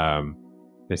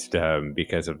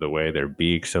 because of the way their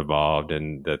beaks evolved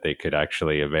and that they could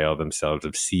actually avail themselves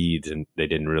of seeds and they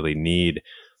didn't really need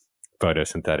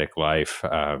photosynthetic life,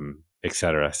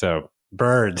 etc. So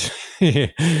birds,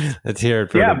 let's hear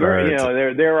it for the birds.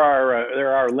 There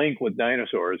are link with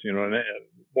dinosaurs, and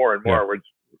more and more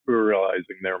we're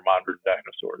realizing they're modern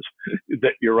dinosaurs.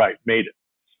 That you're right, made it.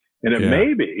 And it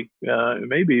may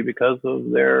be because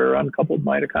of their uncoupled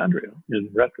mitochondria in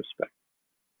retrospect.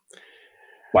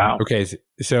 Wow. Okay,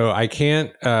 so I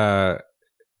can't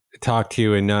talk to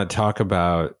you and not talk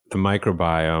about the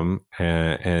microbiome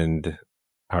and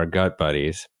our gut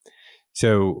buddies.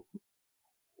 So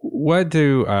what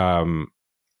does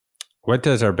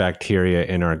our bacteria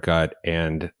in our gut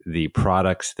and the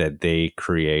products that they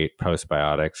create,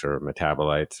 postbiotics or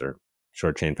metabolites or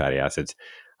short chain fatty acids,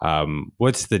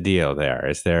 what's the deal there?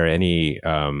 Is there any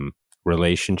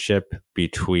relationship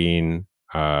between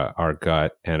our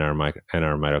gut and our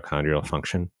mitochondrial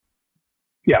function?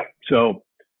 Yeah. So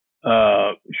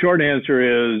short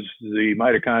answer is the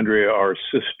mitochondria are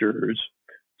sisters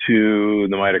to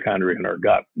the mitochondria in our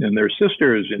gut. And they're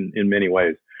sisters in many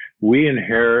ways. We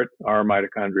inherit our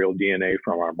mitochondrial DNA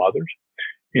from our mothers,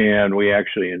 and we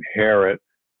actually inherit,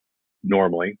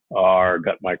 normally, our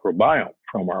gut microbiome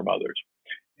from our mothers.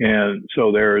 And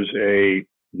so there's a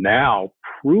now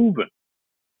proven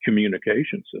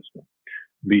communication system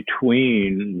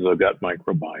between the gut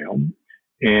microbiome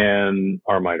and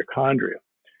our mitochondria.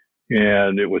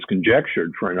 And it was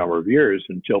conjectured for a number of years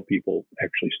until people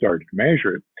actually started to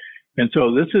measure it. And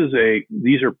so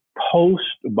these are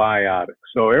postbiotics.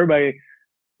 So everybody,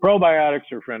 probiotics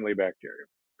are friendly bacteria.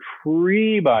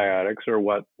 Prebiotics are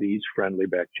what these friendly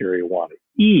bacteria want to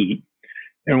eat.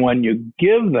 And when you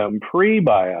give them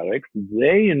prebiotics,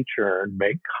 they in turn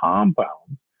make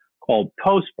compounds called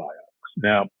postbiotics.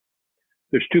 Now,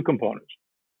 there's two components.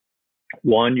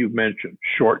 One, you've mentioned,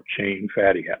 short chain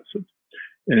fatty acids.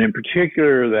 And in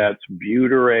particular, that's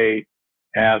butyrate,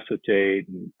 acetate,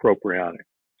 and propionic.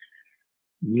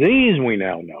 These, we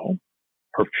now know,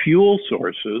 are fuel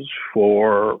sources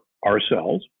for our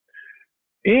cells,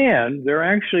 and they're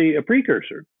actually a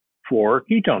precursor for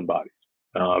ketone bodies.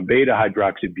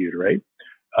 Beta-hydroxybutyrate.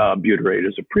 Butyrate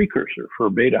is a precursor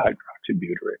for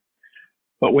beta-hydroxybutyrate.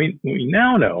 What we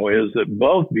now know is that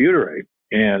both butyrate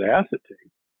and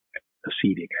acetate,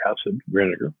 acetic acid,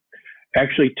 vinegar,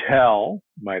 actually tell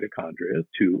mitochondria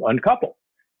to uncouple,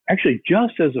 actually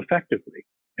just as effectively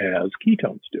as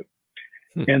ketones do.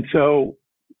 And so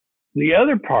the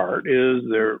other part is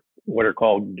they're what are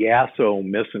called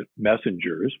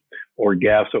gaso-messengers or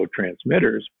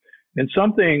gasotransmitters. And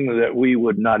something that we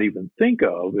would not even think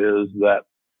of is that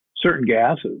certain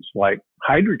gases, like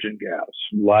hydrogen gas,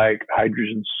 like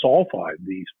hydrogen sulfide,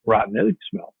 these rotten egg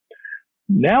smell,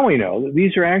 now we know that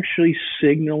these are actually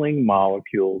signaling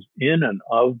molecules in and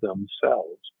of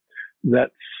themselves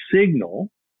that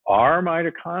signal our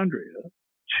mitochondria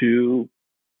to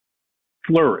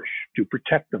flourish, to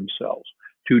protect themselves,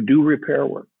 to do repair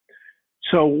work.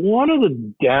 So one of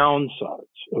the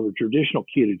downsides of a traditional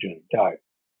ketogenic diet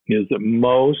is that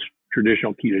most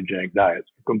traditional ketogenic diets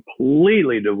are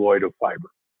completely devoid of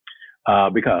fiber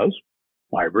because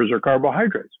fibers are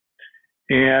carbohydrates.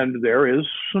 And there is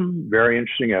some very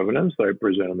interesting evidence that I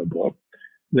present in the book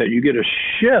that you get a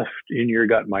shift in your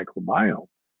gut microbiome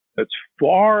that's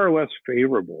far less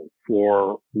favorable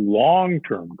for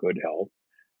long-term good health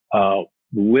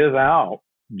without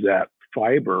that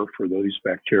fiber for those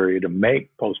bacteria to make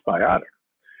postbiotics.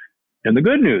 And the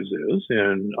good news is,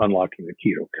 in unlocking the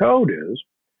keto code, is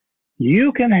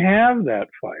you can have that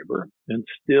fiber and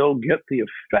still get the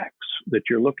effects that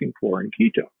you're looking for in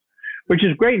keto, which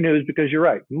is great news because you're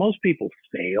right. Most people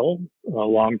fail a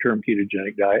long-term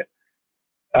ketogenic diet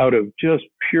out of just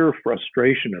pure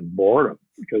frustration and boredom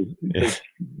because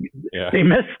they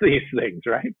miss these things,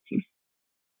 right?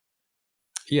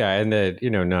 Yeah, and that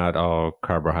not all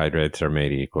carbohydrates are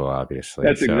made equal. Obviously,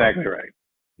 that's exactly right.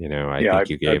 I think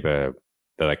you gave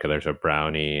there's a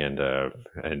brownie and a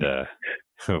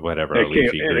whatever a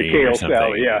leafy green a kale or something.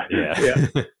 Salad,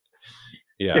 yeah.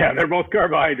 Yeah, they're both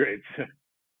carbohydrates.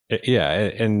 Yeah,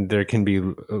 and there can be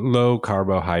low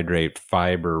carbohydrate,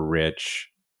 fiber rich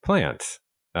plants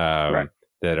that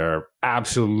are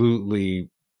absolutely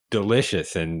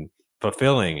delicious and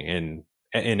fulfilling in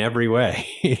every way.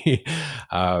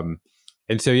 And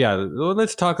so,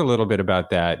 let's talk a little bit about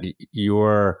that.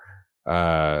 Your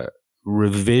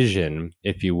revision,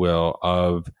 if you will,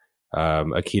 of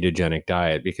a ketogenic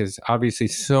diet, because obviously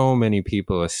so many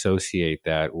people associate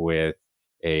that with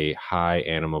a high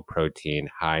animal protein,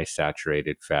 high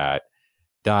saturated fat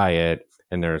diet.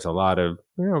 And there's a lot of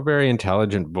very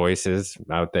intelligent voices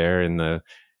out there in the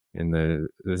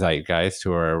zeitgeist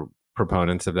who are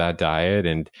proponents of that diet.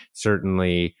 And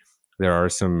certainly there are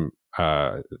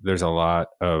there's a lot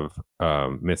of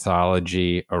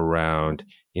mythology around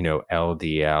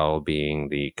LDL being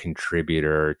the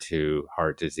contributor to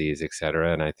heart disease, et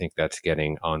cetera. And I think that's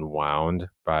getting unwound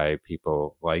by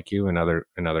people like you and other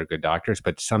good doctors.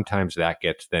 But sometimes that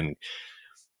gets then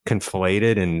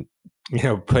conflated and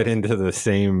put into the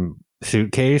same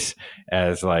suitcase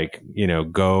as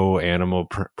go animal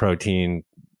protein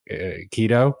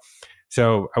keto.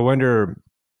 So I wonder,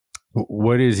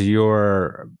 what is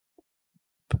your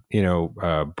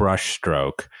brush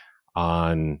stroke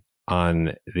on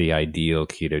the ideal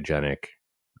ketogenic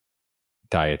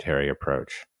dietary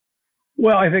approach?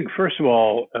 Well, I think first of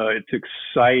all, it's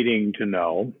exciting to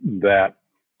know that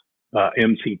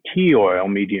MCT oil,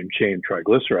 medium chain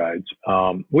triglycerides,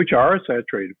 which are a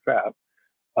saturated fat,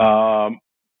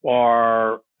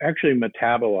 are actually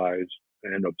metabolized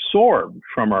and absorbed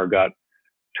from our gut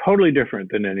totally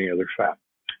different than any other fat.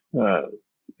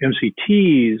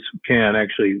 MCTs can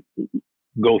actually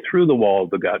go through the wall of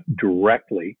the gut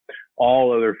directly.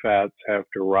 All other fats have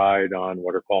to ride on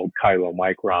what are called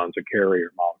chylomicrons, a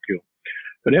carrier molecule.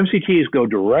 But MCTs go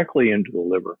directly into the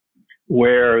liver,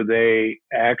 where they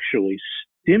actually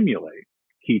stimulate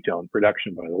ketone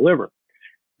production by the liver.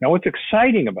 Now, what's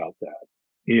exciting about that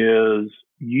is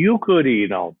you could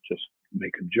eat, I'll just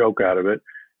make a joke out of it,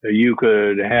 you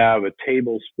could have a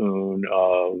tablespoon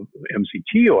of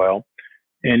MCT oil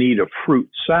and eat a fruit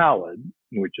salad,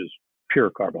 which is pure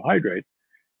carbohydrate.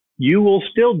 You will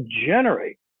still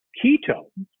generate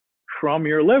ketones from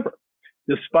your liver,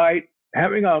 despite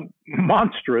having a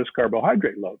monstrous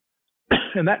carbohydrate load.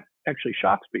 And that actually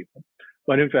shocks people.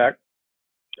 But in fact,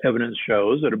 evidence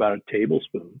shows that about a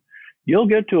tablespoon, you'll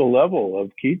get to a level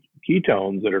of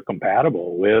ketones that are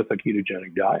compatible with a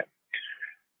ketogenic diet.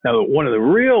 Now, one of the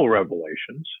real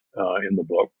revelations in the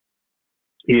book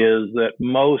is that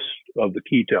most of the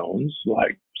ketones,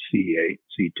 like C8,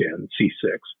 C10,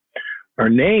 C6, are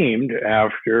named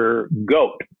after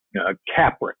goat,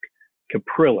 capric,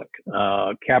 caprylic.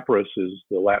 Capris is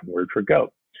the Latin word for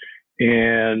goat.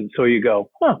 And so you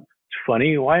go, it's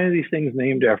funny, why are these things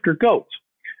named after goats?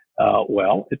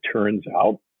 Well, it turns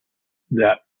out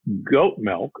that goat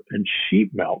milk and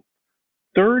sheep milk,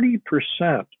 30%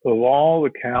 of all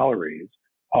the calories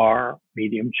are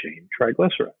medium chain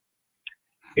triglycerides.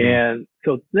 And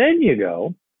so then you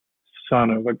go, son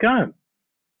of a gun,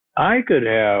 I could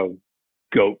have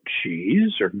goat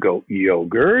cheese or goat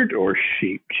yogurt or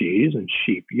sheep cheese and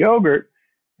sheep yogurt,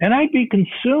 and I'd be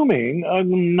consuming a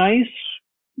nice,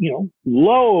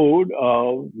 load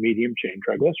of medium chain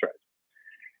triglycerides.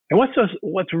 And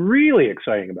what's really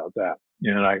exciting about that,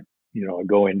 and I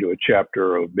go into a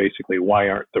chapter of basically why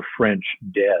aren't the French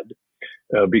dead?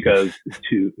 Because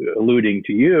alluding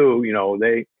to you,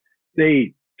 they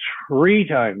eat 3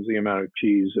 times the amount of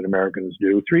cheese that Americans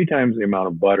do, 3 times the amount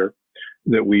of butter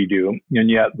that we do, and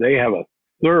yet they have a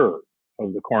third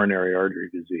of the coronary artery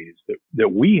disease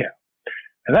that we have.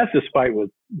 And that's despite what,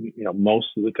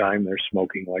 most of the time they're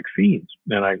smoking like fiends.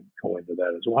 And I go into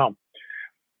that as well.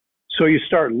 So you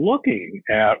start looking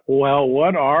at, well,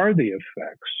 what are the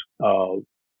effects of,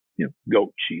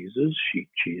 goat cheeses, sheep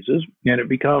cheeses? And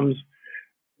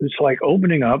it's like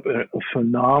opening up a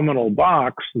phenomenal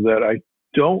box that I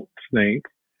don't think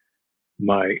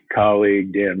my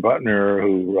colleague Dan Butner,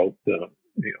 who wrote the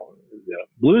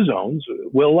Blue Zones,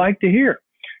 will like to hear.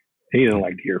 He doesn't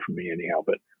like to hear from me anyhow,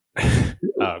 but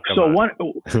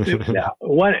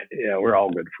we're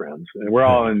all good friends, and we're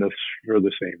all in this for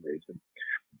the same reason.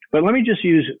 But let me just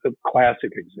use a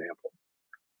classic example.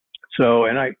 So,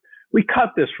 and we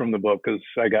cut this from the book because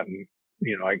I can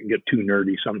get too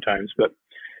nerdy sometimes, but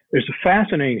There's a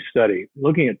fascinating study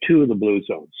looking at two of the blue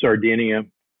zones, Sardinia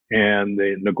and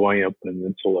the Nagoya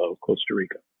Peninsula of Costa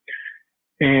Rica.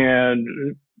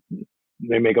 And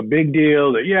they make a big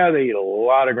deal that, yeah, they eat a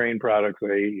lot of grain products,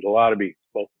 they eat a lot of beans,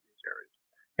 both of these areas.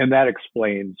 And that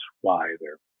explains why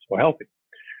they're so healthy.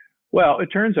 Well, it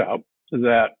turns out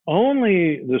that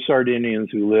only the Sardinians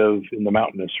who live in the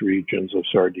mountainous regions of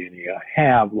Sardinia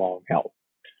have long health.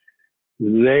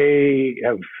 They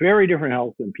have very different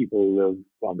health than people who live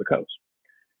on the coast.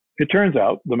 It turns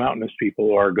out the mountainous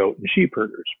people are goat and sheep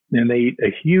herders, and they eat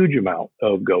a huge amount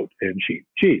of goat and sheep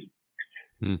cheese.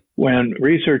 When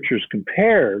researchers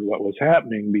compared what was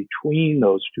happening between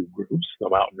those two groups, the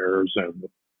mountainers and the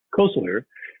coastal area,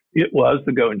 it was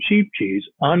the goat and sheep cheese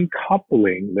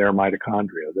uncoupling their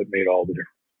mitochondria that made all the difference.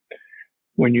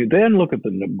 When you then look at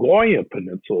the Nagoya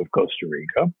Peninsula of Costa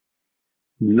Rica,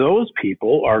 those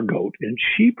people are goat and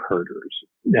sheep herders.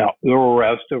 Now, the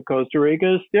rest of Costa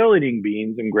Rica is still eating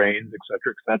beans and grains, et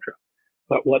cetera, et cetera.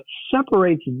 But what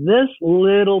separates this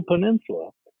little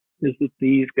peninsula is that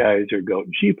these guys are goat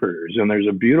and sheep herders. And there's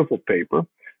a beautiful paper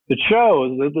that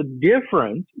shows that the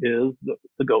difference is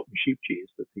the goat and sheep cheese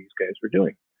that these guys were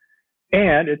doing.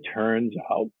 And it turns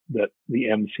out that the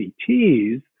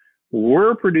MCTs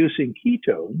were producing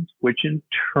ketones, which in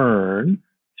turn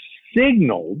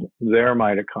signaled their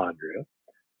mitochondria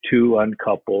to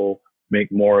uncouple,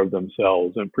 make more of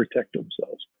themselves, and protect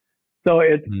themselves. So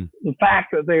it's the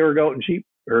fact that they were goat and sheep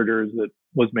herders that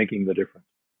was making the difference.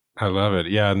 I love it.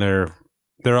 Yeah, and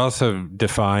they're also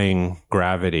defying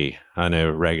gravity on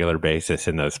a regular basis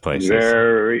in those places.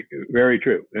 Very, very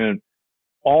true. And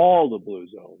all the blue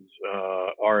zones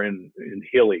are in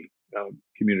hilly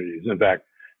communities. In fact,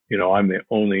 I'm the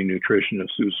only nutritionist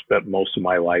who spent most of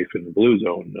my life in the blue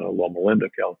zone, Loma Linda,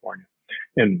 California.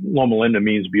 And Loma Linda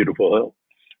means beautiful hill.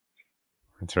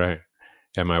 That's right.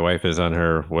 Yeah, my wife is on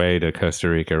her way to Costa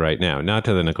Rica right now, not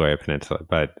to the Nagoya Peninsula,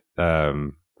 but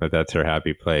that's her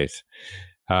happy place.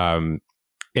 And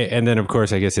then, of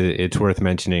course, I guess it's worth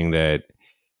mentioning that,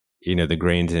 the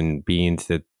grains and beans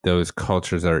that those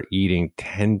cultures are eating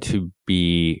tend to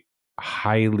be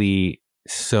highly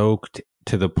soaked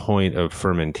to the point of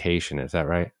fermentation. Is that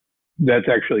right? That's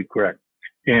actually correct.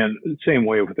 And same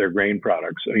way with their grain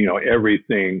products.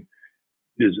 Everything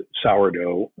is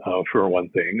sourdough, for one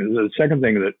thing. The second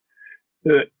thing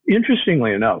that,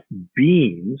 interestingly enough,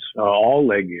 beans, all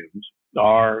legumes,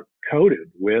 are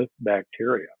coated with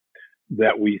bacteria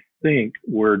that we think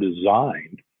were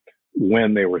designed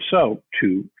when they were soaked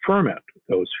to ferment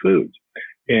those foods.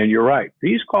 And you're right.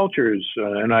 These cultures,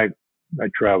 and I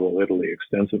travel Italy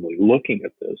extensively looking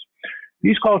at this,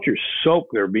 these cultures soak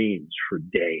their beans for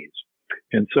days.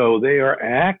 And so they are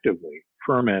actively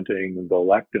fermenting the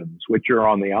lectins, which are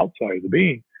on the outside of the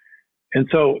bean. And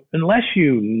so unless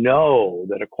you know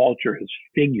that a culture has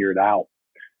figured out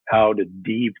how to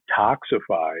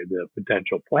detoxify the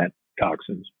potential plant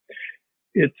toxins,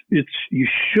 it's you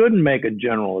shouldn't make a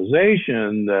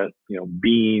generalization that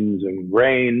beans and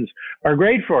grains are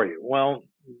great for you. Well,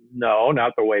 no,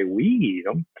 not the way we eat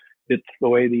them. It's the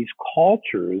way these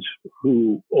cultures,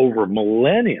 who over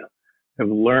millennia have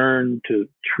learned to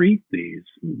treat these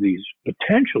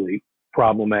potentially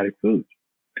problematic foods.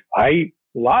 I eat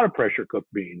a lot of pressure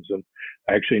cooked beans, and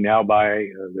I actually now buy.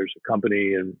 There's a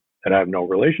company that I have no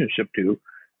relationship to,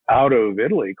 out of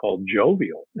Italy, called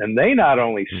Jovial, and they not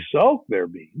only soak their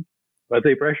beans, but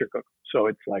they pressure cook them. So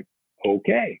it's like,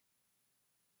 okay.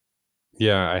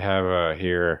 Yeah, I have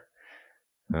here.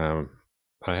 I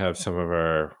have some of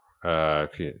our.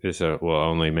 This will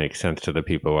only make sense to the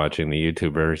people watching the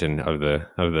YouTube version of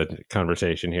the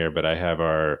conversation here, but I have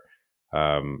our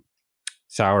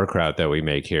sauerkraut that we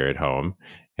make here at home,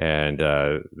 and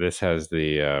this has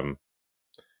the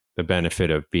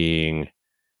benefit of being,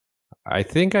 I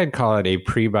think I'd call it a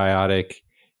prebiotic,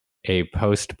 a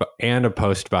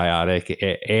postbiotic,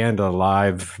 and a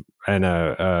live, and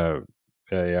the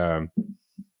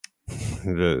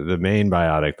main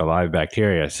biotic, the live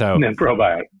bacteria. So and then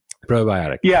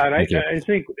probiotic. Yeah, and I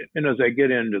think, and as I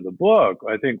get into the book,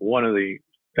 I think one of the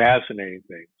fascinating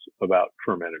things about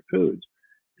fermented foods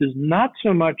is not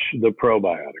so much the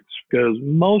probiotics, because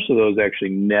most of those actually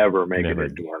never make it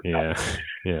into our gut.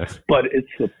 Yeah. But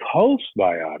it's the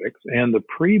postbiotics and the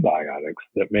prebiotics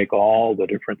that make all the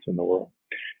difference in the world.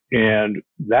 And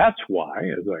that's why,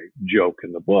 as I joke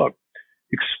in the book,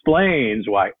 explains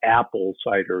why apple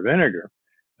cider vinegar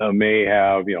may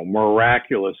have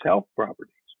miraculous health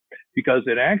properties, because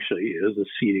it actually is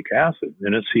acetic acid,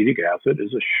 and acetic acid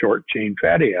is a short chain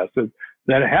fatty acid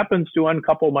that happens to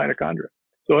uncouple mitochondria.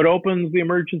 So it opens the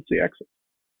emergency exit.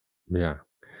 Yeah.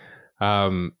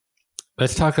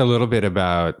 Let's talk a little bit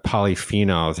about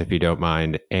polyphenols, if you don't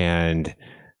mind. And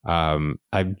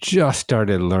I've just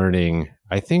started learning,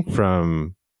 I think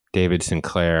from David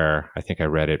Sinclair, I think I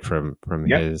read it from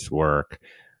his work,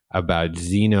 about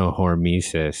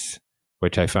xenohormesis,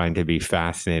 which I find to be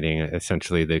fascinating.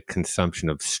 Essentially, the consumption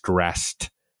of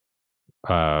stressed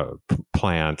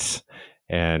plants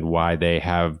and why they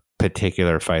have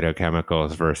particular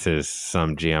phytochemicals versus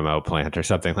some GMO plant or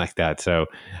something like that. So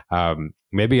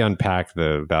maybe unpack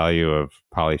the value of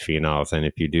polyphenols. And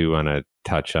if you do want to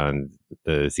touch on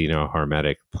the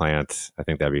xenohormetic plants, I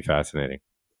think that'd be fascinating.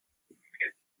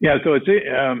 Yeah, so it's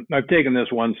I've taken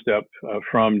this one step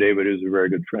from David, who's a very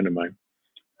good friend of mine.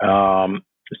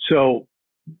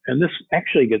 And this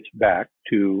actually gets back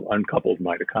to uncoupled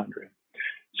mitochondria.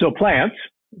 So plants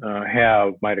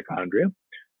have mitochondria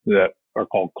that are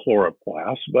called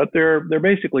chloroplasts, but they're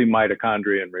basically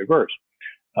mitochondria in reverse.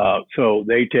 So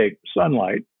they take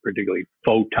sunlight, particularly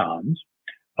photons,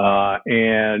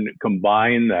 and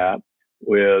combine that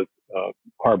with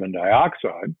carbon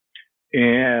dioxide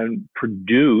and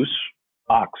produce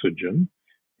oxygen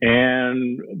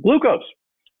and glucose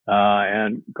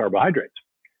and carbohydrates.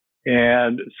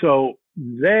 And so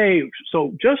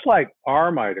just like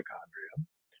our mitochondria,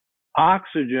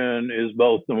 oxygen is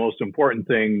both the most important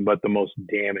thing, but the most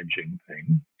damaging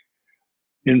thing.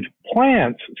 In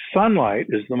plants, sunlight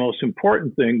is the most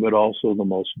important thing, but also the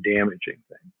most damaging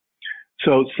thing.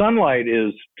 So sunlight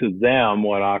is to them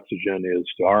what oxygen is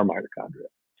to our mitochondria.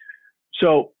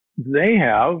 So they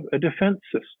have a defense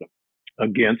system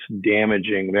against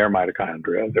damaging their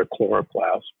mitochondria, their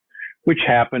chloroplasts, which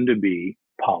happen to be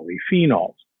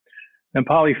polyphenols. And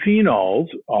polyphenols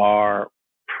are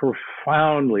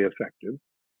profoundly effective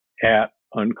at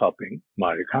uncoupling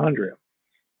mitochondria.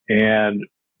 And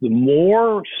the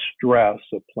more stress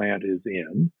a plant is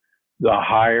in, the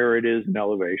higher it is in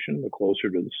elevation, the closer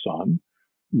to the sun,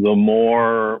 the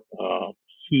more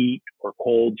heat or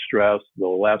cold stress, the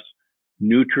less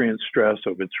nutrient stress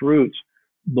of its roots,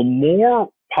 the more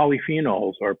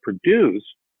polyphenols are produced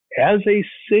as a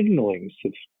signaling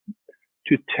system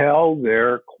to tell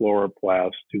their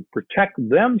chloroplasts to protect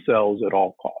themselves at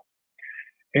all costs.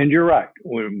 And you're right,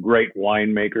 great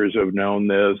winemakers have known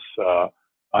this.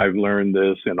 I've learned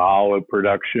this in olive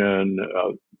production.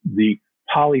 The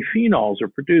polyphenols are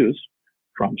produced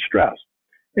from stress.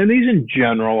 And these in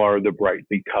general are the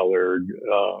brightly colored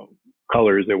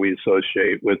colors that we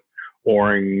associate with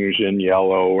orange and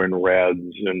yellow and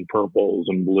reds and purples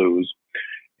and blues.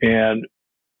 And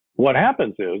what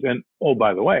happens is, and oh,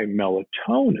 by the way,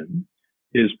 melatonin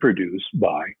is produced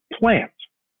by plants.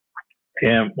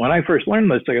 And when I first learned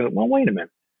this, I go, well, wait a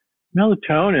minute.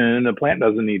 Melatonin, the plant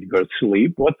doesn't need to go to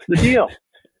sleep. What's the deal?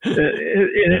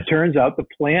 And it turns out the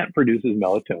plant produces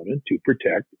melatonin to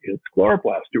protect its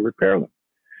chloroplasts, to repair them.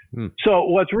 So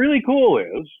what's really cool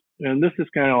is, and this is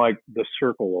kind of like the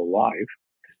circle of life,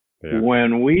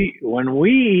 when we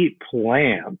eat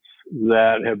plants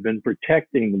that have been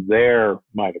protecting their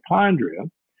mitochondria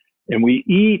and we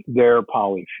eat their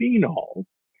polyphenols,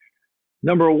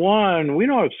 number one, we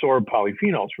don't absorb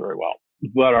polyphenols very well,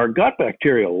 but our gut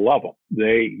bacteria love them.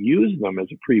 They use them as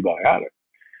a prebiotic.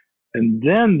 And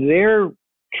then they're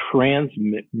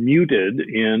transmuted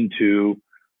into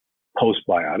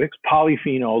postbiotics,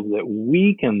 polyphenols that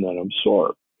we can then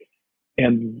absorb.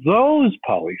 And those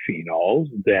polyphenols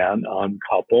then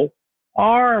uncouple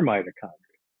our mitochondria.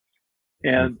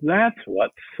 And that's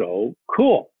what's so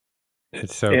cool.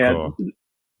 It's so cool.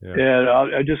 Yeah. And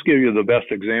I'll just give you the best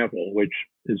example, which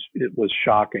it was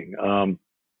shocking.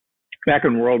 Back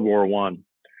in World War I,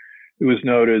 it was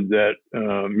noted that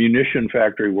munition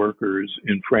factory workers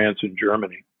in France and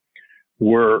Germany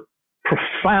were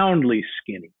profoundly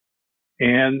skinny.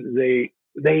 And they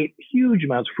ate huge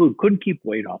amounts of food, couldn't keep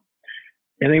weight up.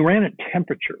 And they ran at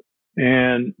temperature.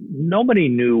 And nobody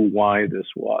knew why this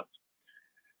was.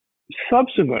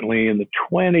 Subsequently, in the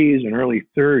 20s and early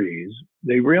 30s,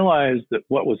 they realized that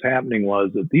what was happening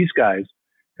was that these guys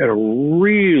had a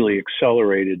really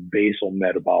accelerated basal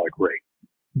metabolic rate,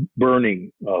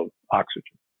 burning of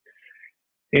oxygen.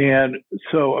 And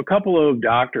so a couple of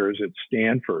doctors at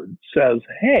Stanford says,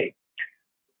 hey,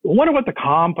 I wonder what the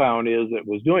compound is that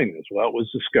was doing this. Well, it was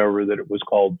discovered that it was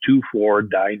called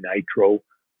 2,4-dinitrophenol.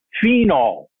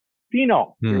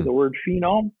 Phenol, here's the word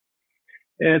phenol,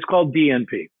 and it's called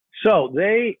DNP. So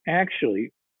they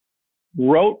actually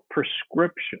wrote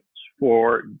prescriptions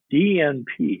for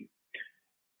DNP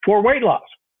for weight loss.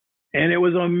 And it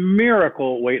was a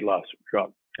miracle weight loss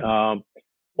drug.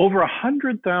 Over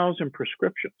 100,000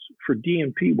 prescriptions for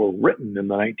DNP were written in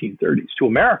the 1930s to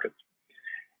Americans.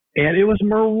 And it was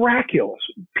miraculous.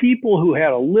 People who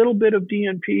had a little bit of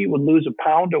DNP would lose a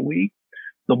pound a week.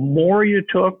 The more you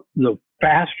took, the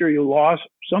faster you lost.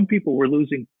 Some people were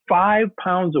losing 5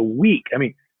 pounds a week. I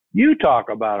mean, you talk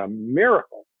about a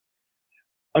miracle.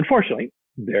 Unfortunately,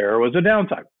 there was a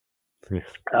downside.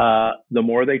 The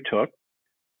more they took,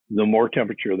 the more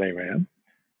temperature they ran.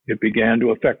 It began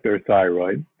to affect their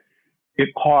thyroid.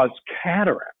 It caused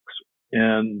cataracts.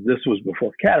 And this was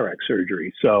before cataract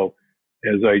surgery. So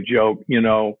as I joke,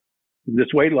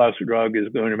 this weight loss drug is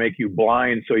going to make you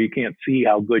blind so you can't see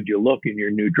how good you look in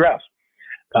your new dress.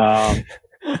 And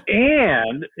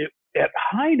at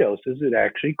high doses, it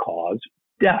actually caused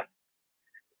death.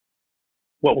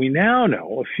 What we now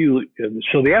know,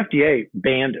 so the FDA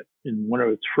banned it in one of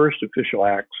its first official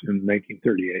acts in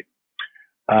 1938.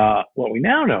 What we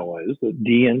now know is that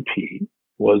DNP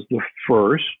was the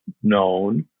first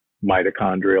known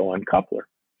mitochondrial uncoupler.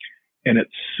 And at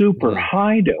super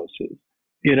high doses,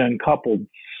 it uncoupled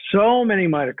so many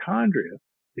mitochondria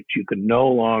that you could no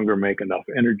longer make enough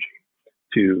energy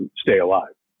to stay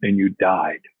alive, and you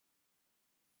died.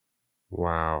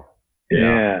 Wow.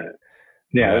 Yeah,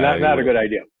 not a good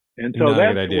idea. And so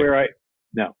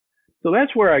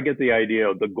that's where I get the idea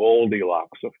of the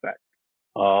Goldilocks effect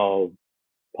of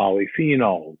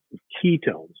polyphenols, of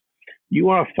ketones. You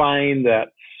want to find that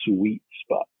sweet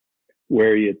spot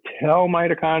where you tell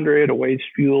mitochondria to waste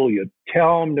fuel, you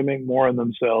tell them to make more of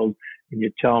themselves, and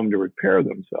you tell them to repair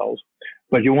themselves.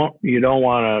 But you don't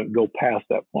want to go past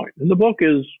that point. And the book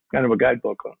is kind of a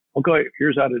guidebook on, okay,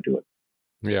 here's how to do it.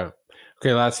 Yeah.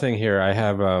 Okay. Last thing here. I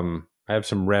have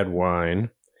some red wine.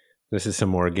 This is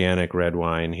some organic red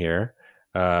wine here.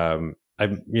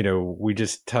 We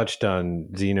just touched on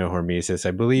xenohormesis.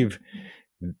 I believe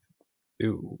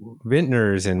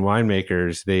vintners and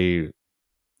winemakers, they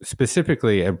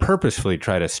specifically and purposefully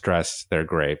try to stress their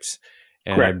grapes.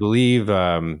 And correct. I believe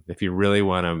if you really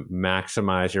want to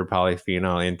maximize your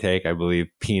polyphenol intake, I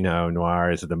believe Pinot Noir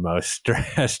is the most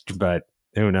stressed, but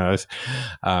who knows?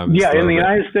 In the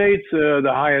United States, the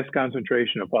highest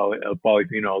concentration of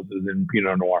polyphenols is in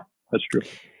Pinot Noir. That's true.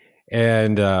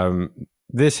 And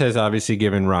this has obviously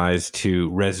given rise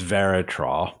to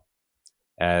resveratrol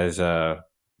as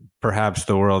perhaps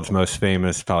the world's most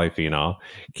famous polyphenol.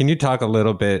 Can you talk a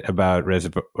little bit about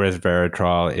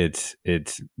resveratrol,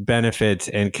 its benefits,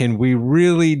 and can we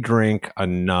really drink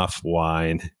enough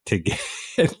wine to get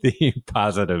the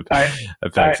positive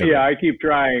effects? I keep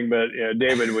trying, but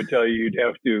David would tell you you'd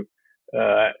have to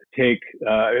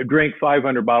drink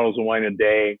 500 bottles of wine a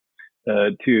day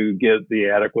to get the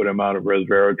adequate amount of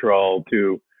resveratrol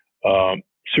to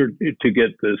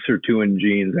get the sirtuin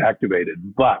genes activated.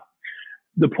 But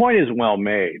the point is well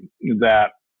made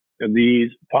that these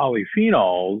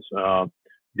polyphenols,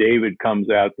 David comes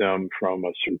at them from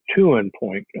a sirtuin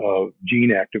point of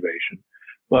gene activation.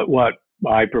 But what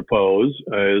I propose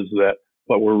is that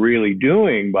what we're really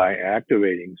doing by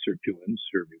activating sirtuin,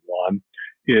 SIRV1,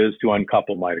 is to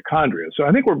uncouple mitochondria. So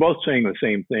I think we're both saying the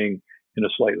same thing in a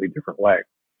slightly different way.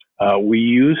 We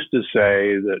used to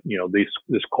say that,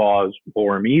 this caused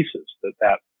hormesis,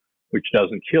 that which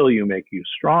doesn't kill you, make you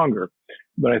stronger.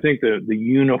 But I think the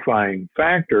unifying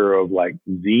factor of like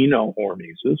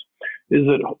xenohormesis is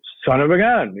that, son of a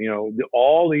gun,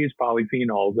 all these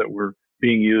polyphenols that were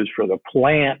being used for the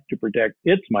plant to protect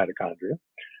its mitochondria,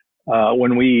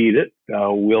 when we eat it,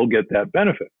 we'll get that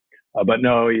benefit. But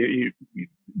no, you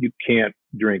can't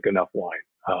drink enough wine.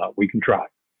 We can try.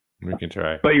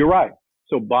 But you're right.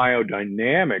 So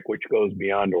biodynamic, which goes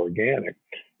beyond organic,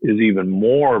 is even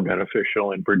more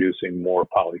beneficial in producing more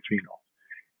polyphenols.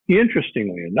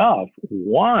 Interestingly enough,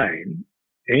 wine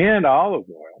and olive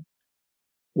oil,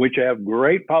 which have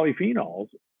great polyphenols,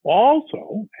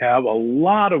 also have a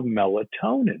lot of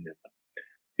melatonin in them.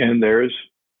 And there's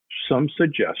some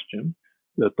suggestion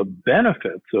that the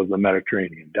benefits of the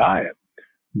Mediterranean diet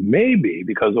may be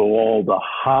because of all the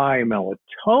high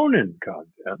melatonin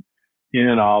content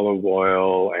in olive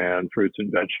oil and fruits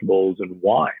and vegetables and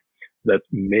wine. That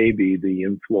may be the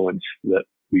influence that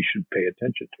we should pay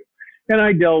attention to. And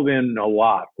I delve in a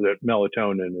lot that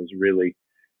melatonin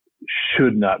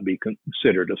should not be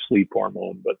considered a sleep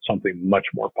hormone, but something much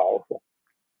more powerful.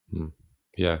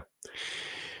 Yeah.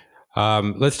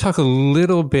 Let's talk a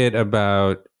little bit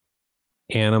about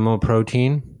animal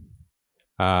protein.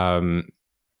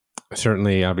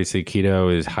 Certainly, obviously,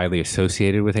 keto is highly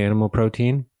associated with animal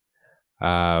protein.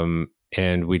 And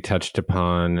we touched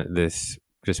upon this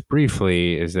just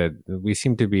briefly, is that we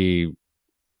seem to be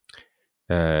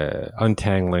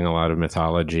untangling a lot of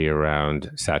mythology around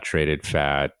saturated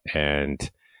fat and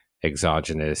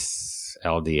exogenous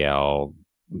LDL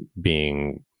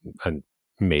being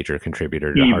major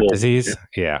contributor to heart disease.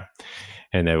 Yeah.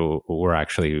 And that we're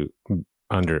actually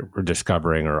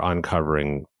discovering or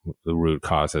uncovering the root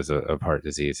causes of heart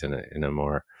disease in a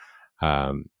more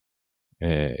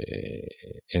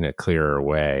in a clearer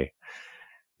way.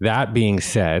 That being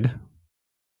said,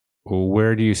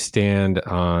 where do you stand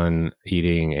on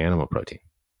eating animal protein?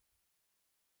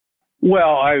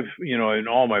 Well, in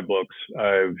all my books,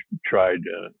 I've tried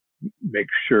to make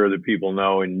sure that people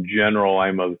know in general,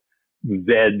 I'm a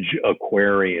veg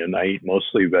aquarian. I eat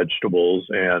mostly vegetables,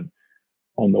 and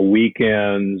on the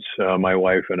weekends, my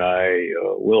wife and I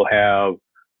will have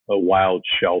a wild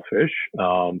shellfish.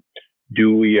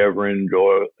 Do we ever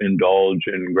indulge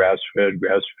in grass-fed,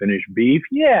 grass-finished beef?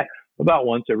 Yeah, about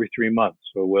once every 3 months.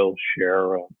 So we'll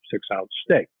share a 6-ounce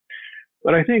steak.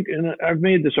 But I think, and I've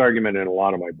made this argument in a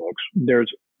lot of my books, there's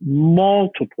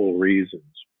multiple reasons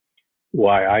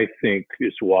why I think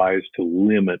it's wise to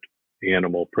limit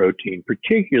animal protein,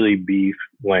 particularly beef,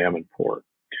 lamb, and pork.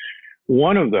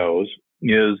 One of those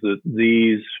is that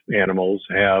these animals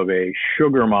have a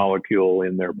sugar molecule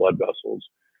in their blood vessels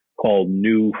called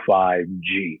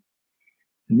Nu5G.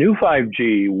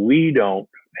 Nu5G we don't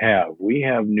have. We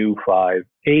have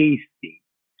Nu5AC.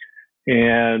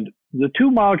 And the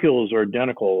two molecules are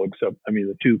identical,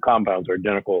 the two compounds are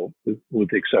identical with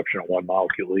the exception of one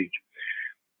molecule each.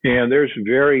 And there's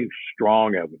very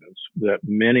strong evidence that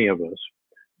many of us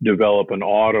develop an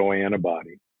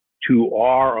autoantibody to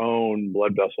our own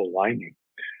blood vessel lining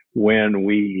when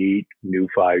we eat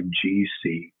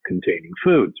Nu5GC containing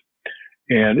foods.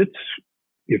 And it's,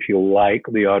 if you like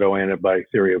the autoantibody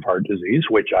theory of heart disease,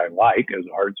 which I like as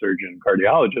a heart surgeon and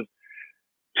cardiologist,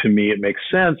 to me it makes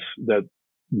sense that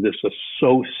this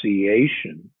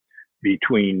association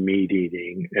between meat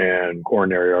eating and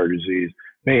coronary artery disease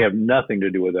may have nothing to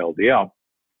do with LDL,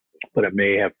 but it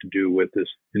may have to do with this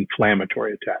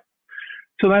inflammatory attack.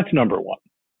 So that's number one.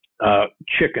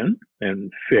 Chicken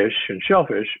and fish and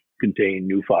shellfish contain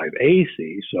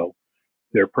Nu5AC, so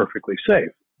they're perfectly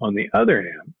safe. On the other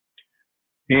hand,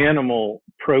 animal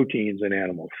proteins and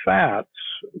animal fats,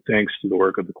 thanks to the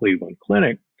work of the Cleveland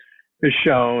Clinic, has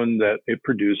shown that it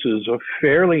produces a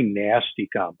fairly nasty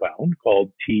compound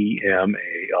called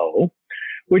TMAO,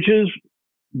 which is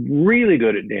really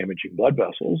good at damaging blood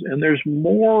vessels. And there's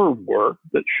more work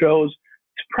that shows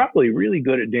it's probably really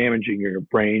good at damaging your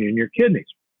brain and your kidneys.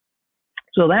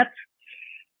 So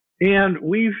and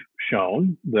we've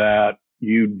shown that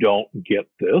you don't get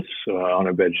this on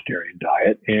a vegetarian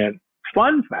diet. And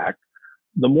fun fact,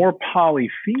 the more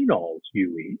polyphenols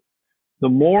you eat, the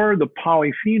more the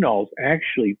polyphenols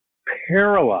actually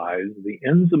paralyze the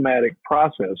enzymatic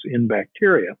process in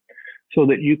bacteria so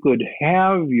that you could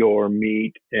have your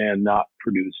meat and not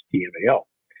produce TMAO.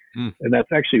 And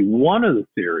that's actually one of the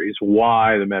theories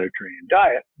why the Mediterranean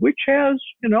diet, which has,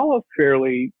 a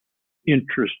fairly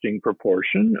interesting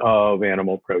proportion of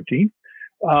animal protein,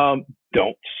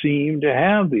 don't seem to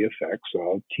have the effects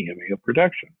of TMAO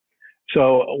production.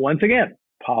 So once again,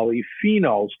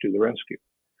 polyphenols to the rescue.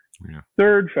 Yeah.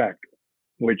 Third factor,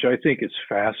 which I think is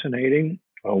fascinating,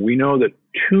 we know that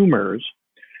tumors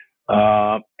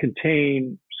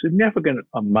contain significant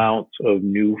amounts of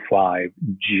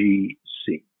Nu5GC.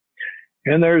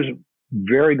 And there's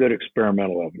very good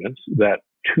experimental evidence that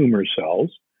tumor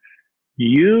cells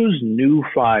use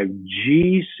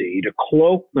Nu5GC to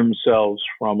cloak themselves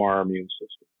from our immune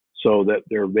system so that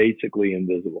they're basically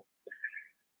invisible.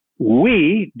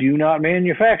 We do not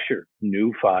manufacture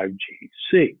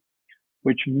Nu5GC,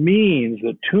 which means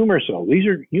that tumor cells, these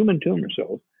are human tumor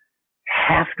cells,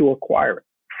 have to acquire it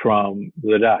from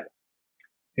the diet.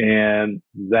 And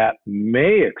that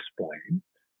may explain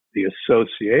the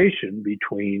association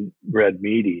between red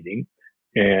meat eating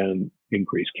and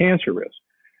increased cancer risk.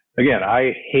 Again,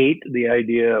 I hate the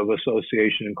idea of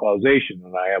association and causation,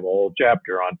 and I have a whole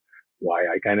chapter on why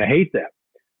I kind of hate that.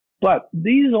 But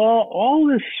these all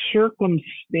this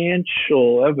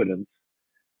circumstantial evidence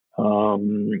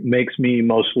makes me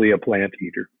mostly a plant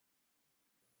eater.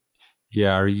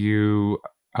 Yeah, are you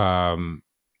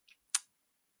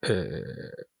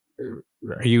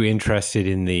interested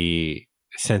in the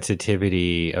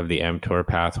sensitivity of the mTOR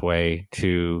pathway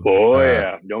to?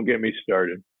 Yeah, don't get me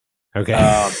started. Okay,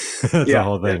 that's the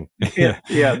whole thing.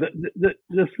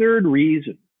 The third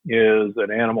reason is that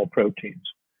animal proteins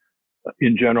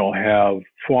in general have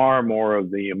far more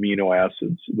of the amino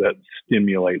acids that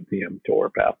stimulate the mTOR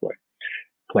pathway.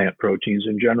 Plant proteins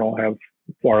in general have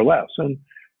far less. And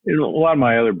in a lot of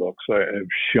my other books, I have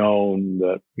shown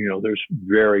that, there's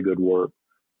very good work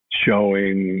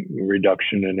showing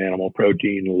reduction in animal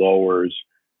protein lowers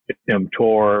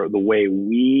mTOR, the way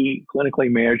we clinically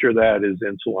measure that is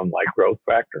insulin-like growth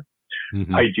factor,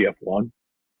 IGF-1.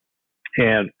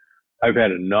 And I've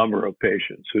had a number of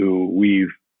patients who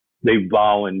they've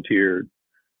volunteered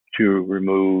to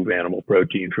remove animal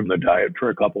protein from the diet for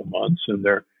a couple months, and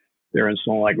their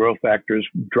insulin-like growth factors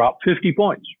drop 50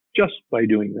 points just by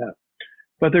doing that.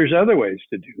 But there's other ways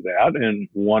to do that, and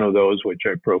one of those, which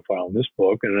I profile in this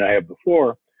book, and I have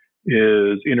before,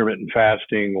 is intermittent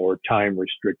fasting or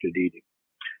time-restricted eating.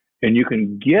 And you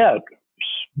can get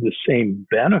the same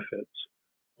benefits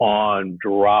on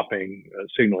dropping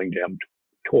signaling to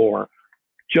mTOR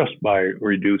just by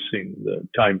reducing the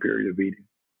time period of eating.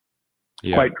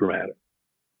 Yeah. Quite dramatic.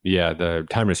 Yeah, the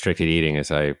time-restricted eating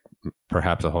is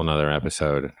perhaps a whole nother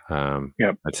episode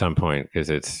at some point,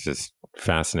 because it's just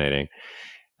fascinating.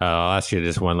 I'll ask you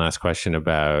just one last question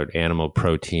about animal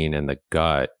protein and the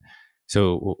gut.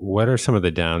 So what are some of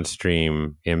the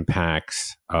downstream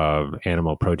impacts of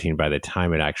animal protein by the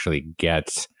time it actually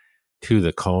gets to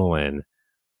the colon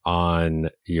on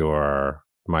your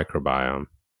microbiome?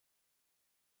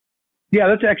 Yeah,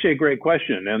 that's actually a great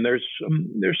question. And there's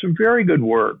some very good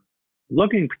work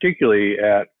looking particularly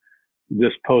at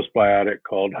this postbiotic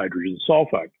called hydrogen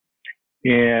sulfide.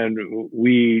 And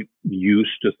we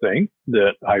used to think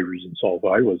that hydrogen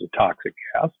sulfide was a toxic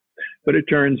gas, but it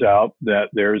turns out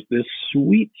that there's this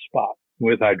sweet spot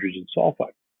with hydrogen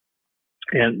sulfide.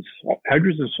 And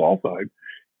hydrogen sulfide,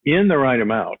 in the right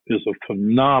amount, is a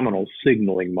phenomenal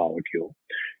signaling molecule.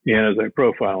 And as I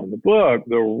profile in the book,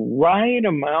 the right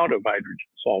amount of hydrogen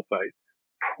sulfide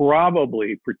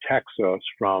probably protects us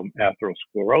from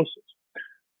atherosclerosis.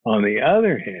 On the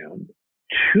other hand,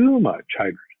 too much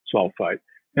hydrogen sulfide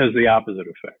has the opposite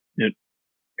effect. It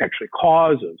actually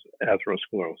causes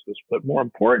atherosclerosis, but more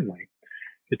importantly,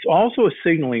 it's also a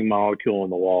signaling molecule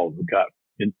in the wall of the gut.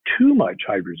 And too much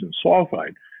hydrogen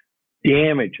sulfide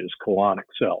damages colonic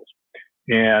cells.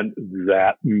 And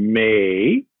that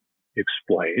may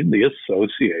explain the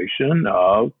association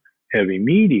of heavy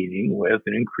meat eating with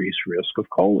an increased risk of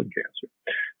colon cancer.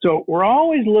 So we're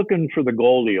always looking for the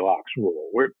Goldilocks rule.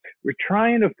 We're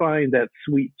trying to find that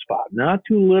sweet spot, not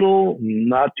too little,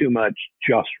 not too much,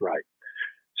 just right.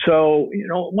 So,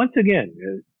 once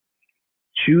again,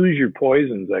 choose your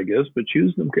poisons, I guess, but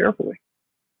choose them carefully.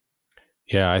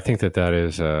 Yeah, I think that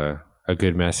is a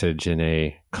good message in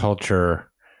a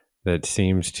culture that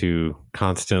seems to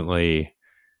constantly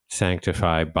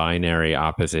sanctify binary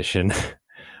opposition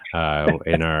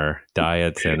in our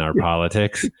diets and our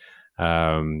politics.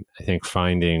 I think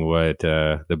finding what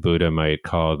the Buddha might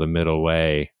call the middle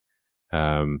way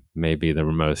may be the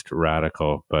most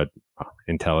radical but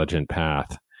intelligent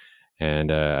path.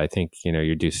 And I think,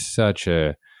 you do such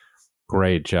a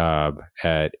great job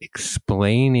at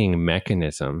explaining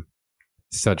mechanism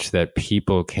such that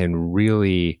people can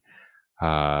really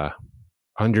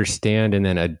understand and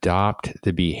then adopt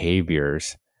the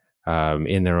behaviors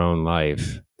in their own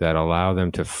life that allow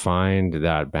them to find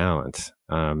that balance.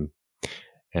 And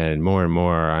more,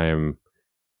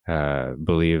 I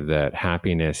believe that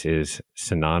happiness is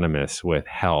synonymous with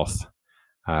health.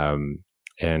 And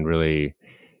really,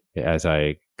 as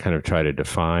I kind of try to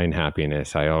define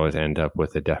happiness, I always end up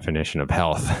with the definition of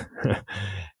health.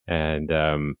 And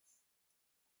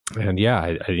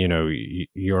yeah,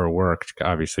 your work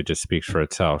obviously just speaks for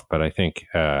itself, but I think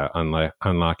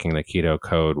unlocking the keto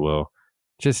code will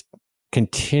just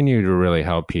continue to really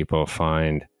help people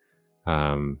find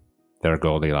their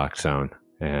Goldilocks zone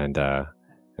and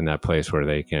that place where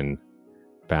they can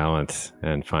balance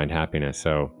and find happiness.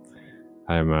 So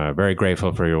I'm very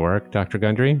grateful for your work, Dr.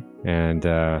 Gundry, and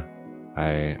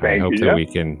I hope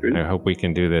we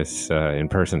can do this in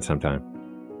person sometime.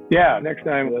 Yeah, next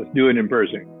time let's do it in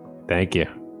person. Thank you.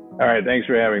 All right, thanks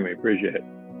for having me. Appreciate it.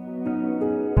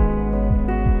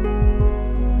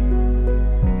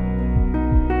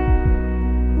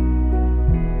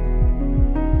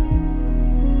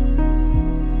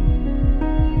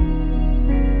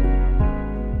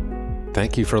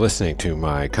 Thank you for listening to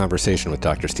my conversation with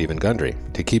Dr. Stephen Gundry.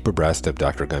 To keep abreast of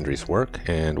Dr. Gundry's work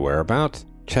and whereabouts,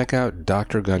 check out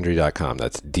drgundry.com.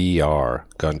 That's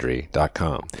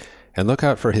drgundry.com. And look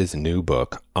out for his new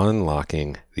book,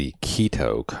 Unlocking the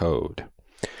Keto Code.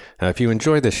 Now, if you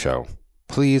enjoy this show,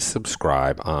 please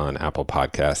subscribe on Apple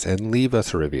Podcasts and leave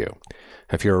us a review.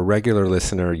 If you're a regular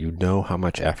listener, you know how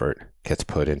much effort gets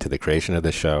put into the creation of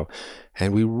this show,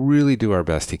 and we really do our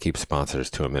best to keep sponsors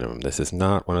to a minimum. This is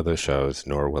not one of those shows,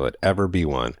 nor will it ever be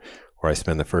one, where I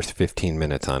spend the first 15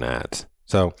 minutes on ads.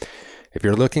 So if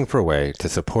you're looking for a way to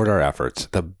support our efforts,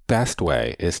 the best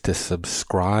way is to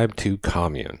subscribe to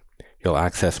Commune. You'll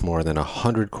access more than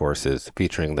 100 courses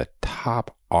featuring the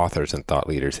top authors and thought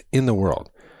leaders in the world.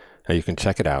 Now you can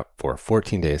check it out for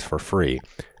 14 days for free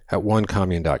at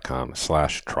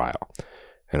onecommune.com/trial.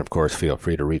 And of course, feel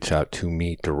free to reach out to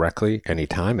me directly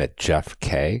anytime at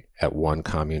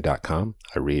jeffk@onecommune.com.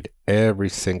 I read every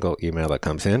single email that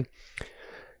comes in.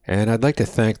 And I'd like to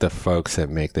thank the folks that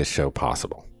make this show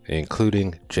possible,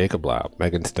 including Jacob Lau,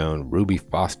 Megan Stone, Ruby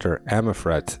Foster, Emma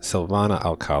Fretz, Silvana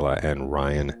Alcala, and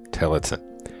Ryan Tillotson.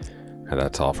 And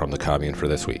that's all from the Commune for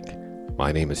this week.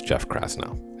 My name is Jeff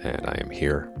Krasno, and I am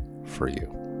here for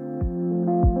you.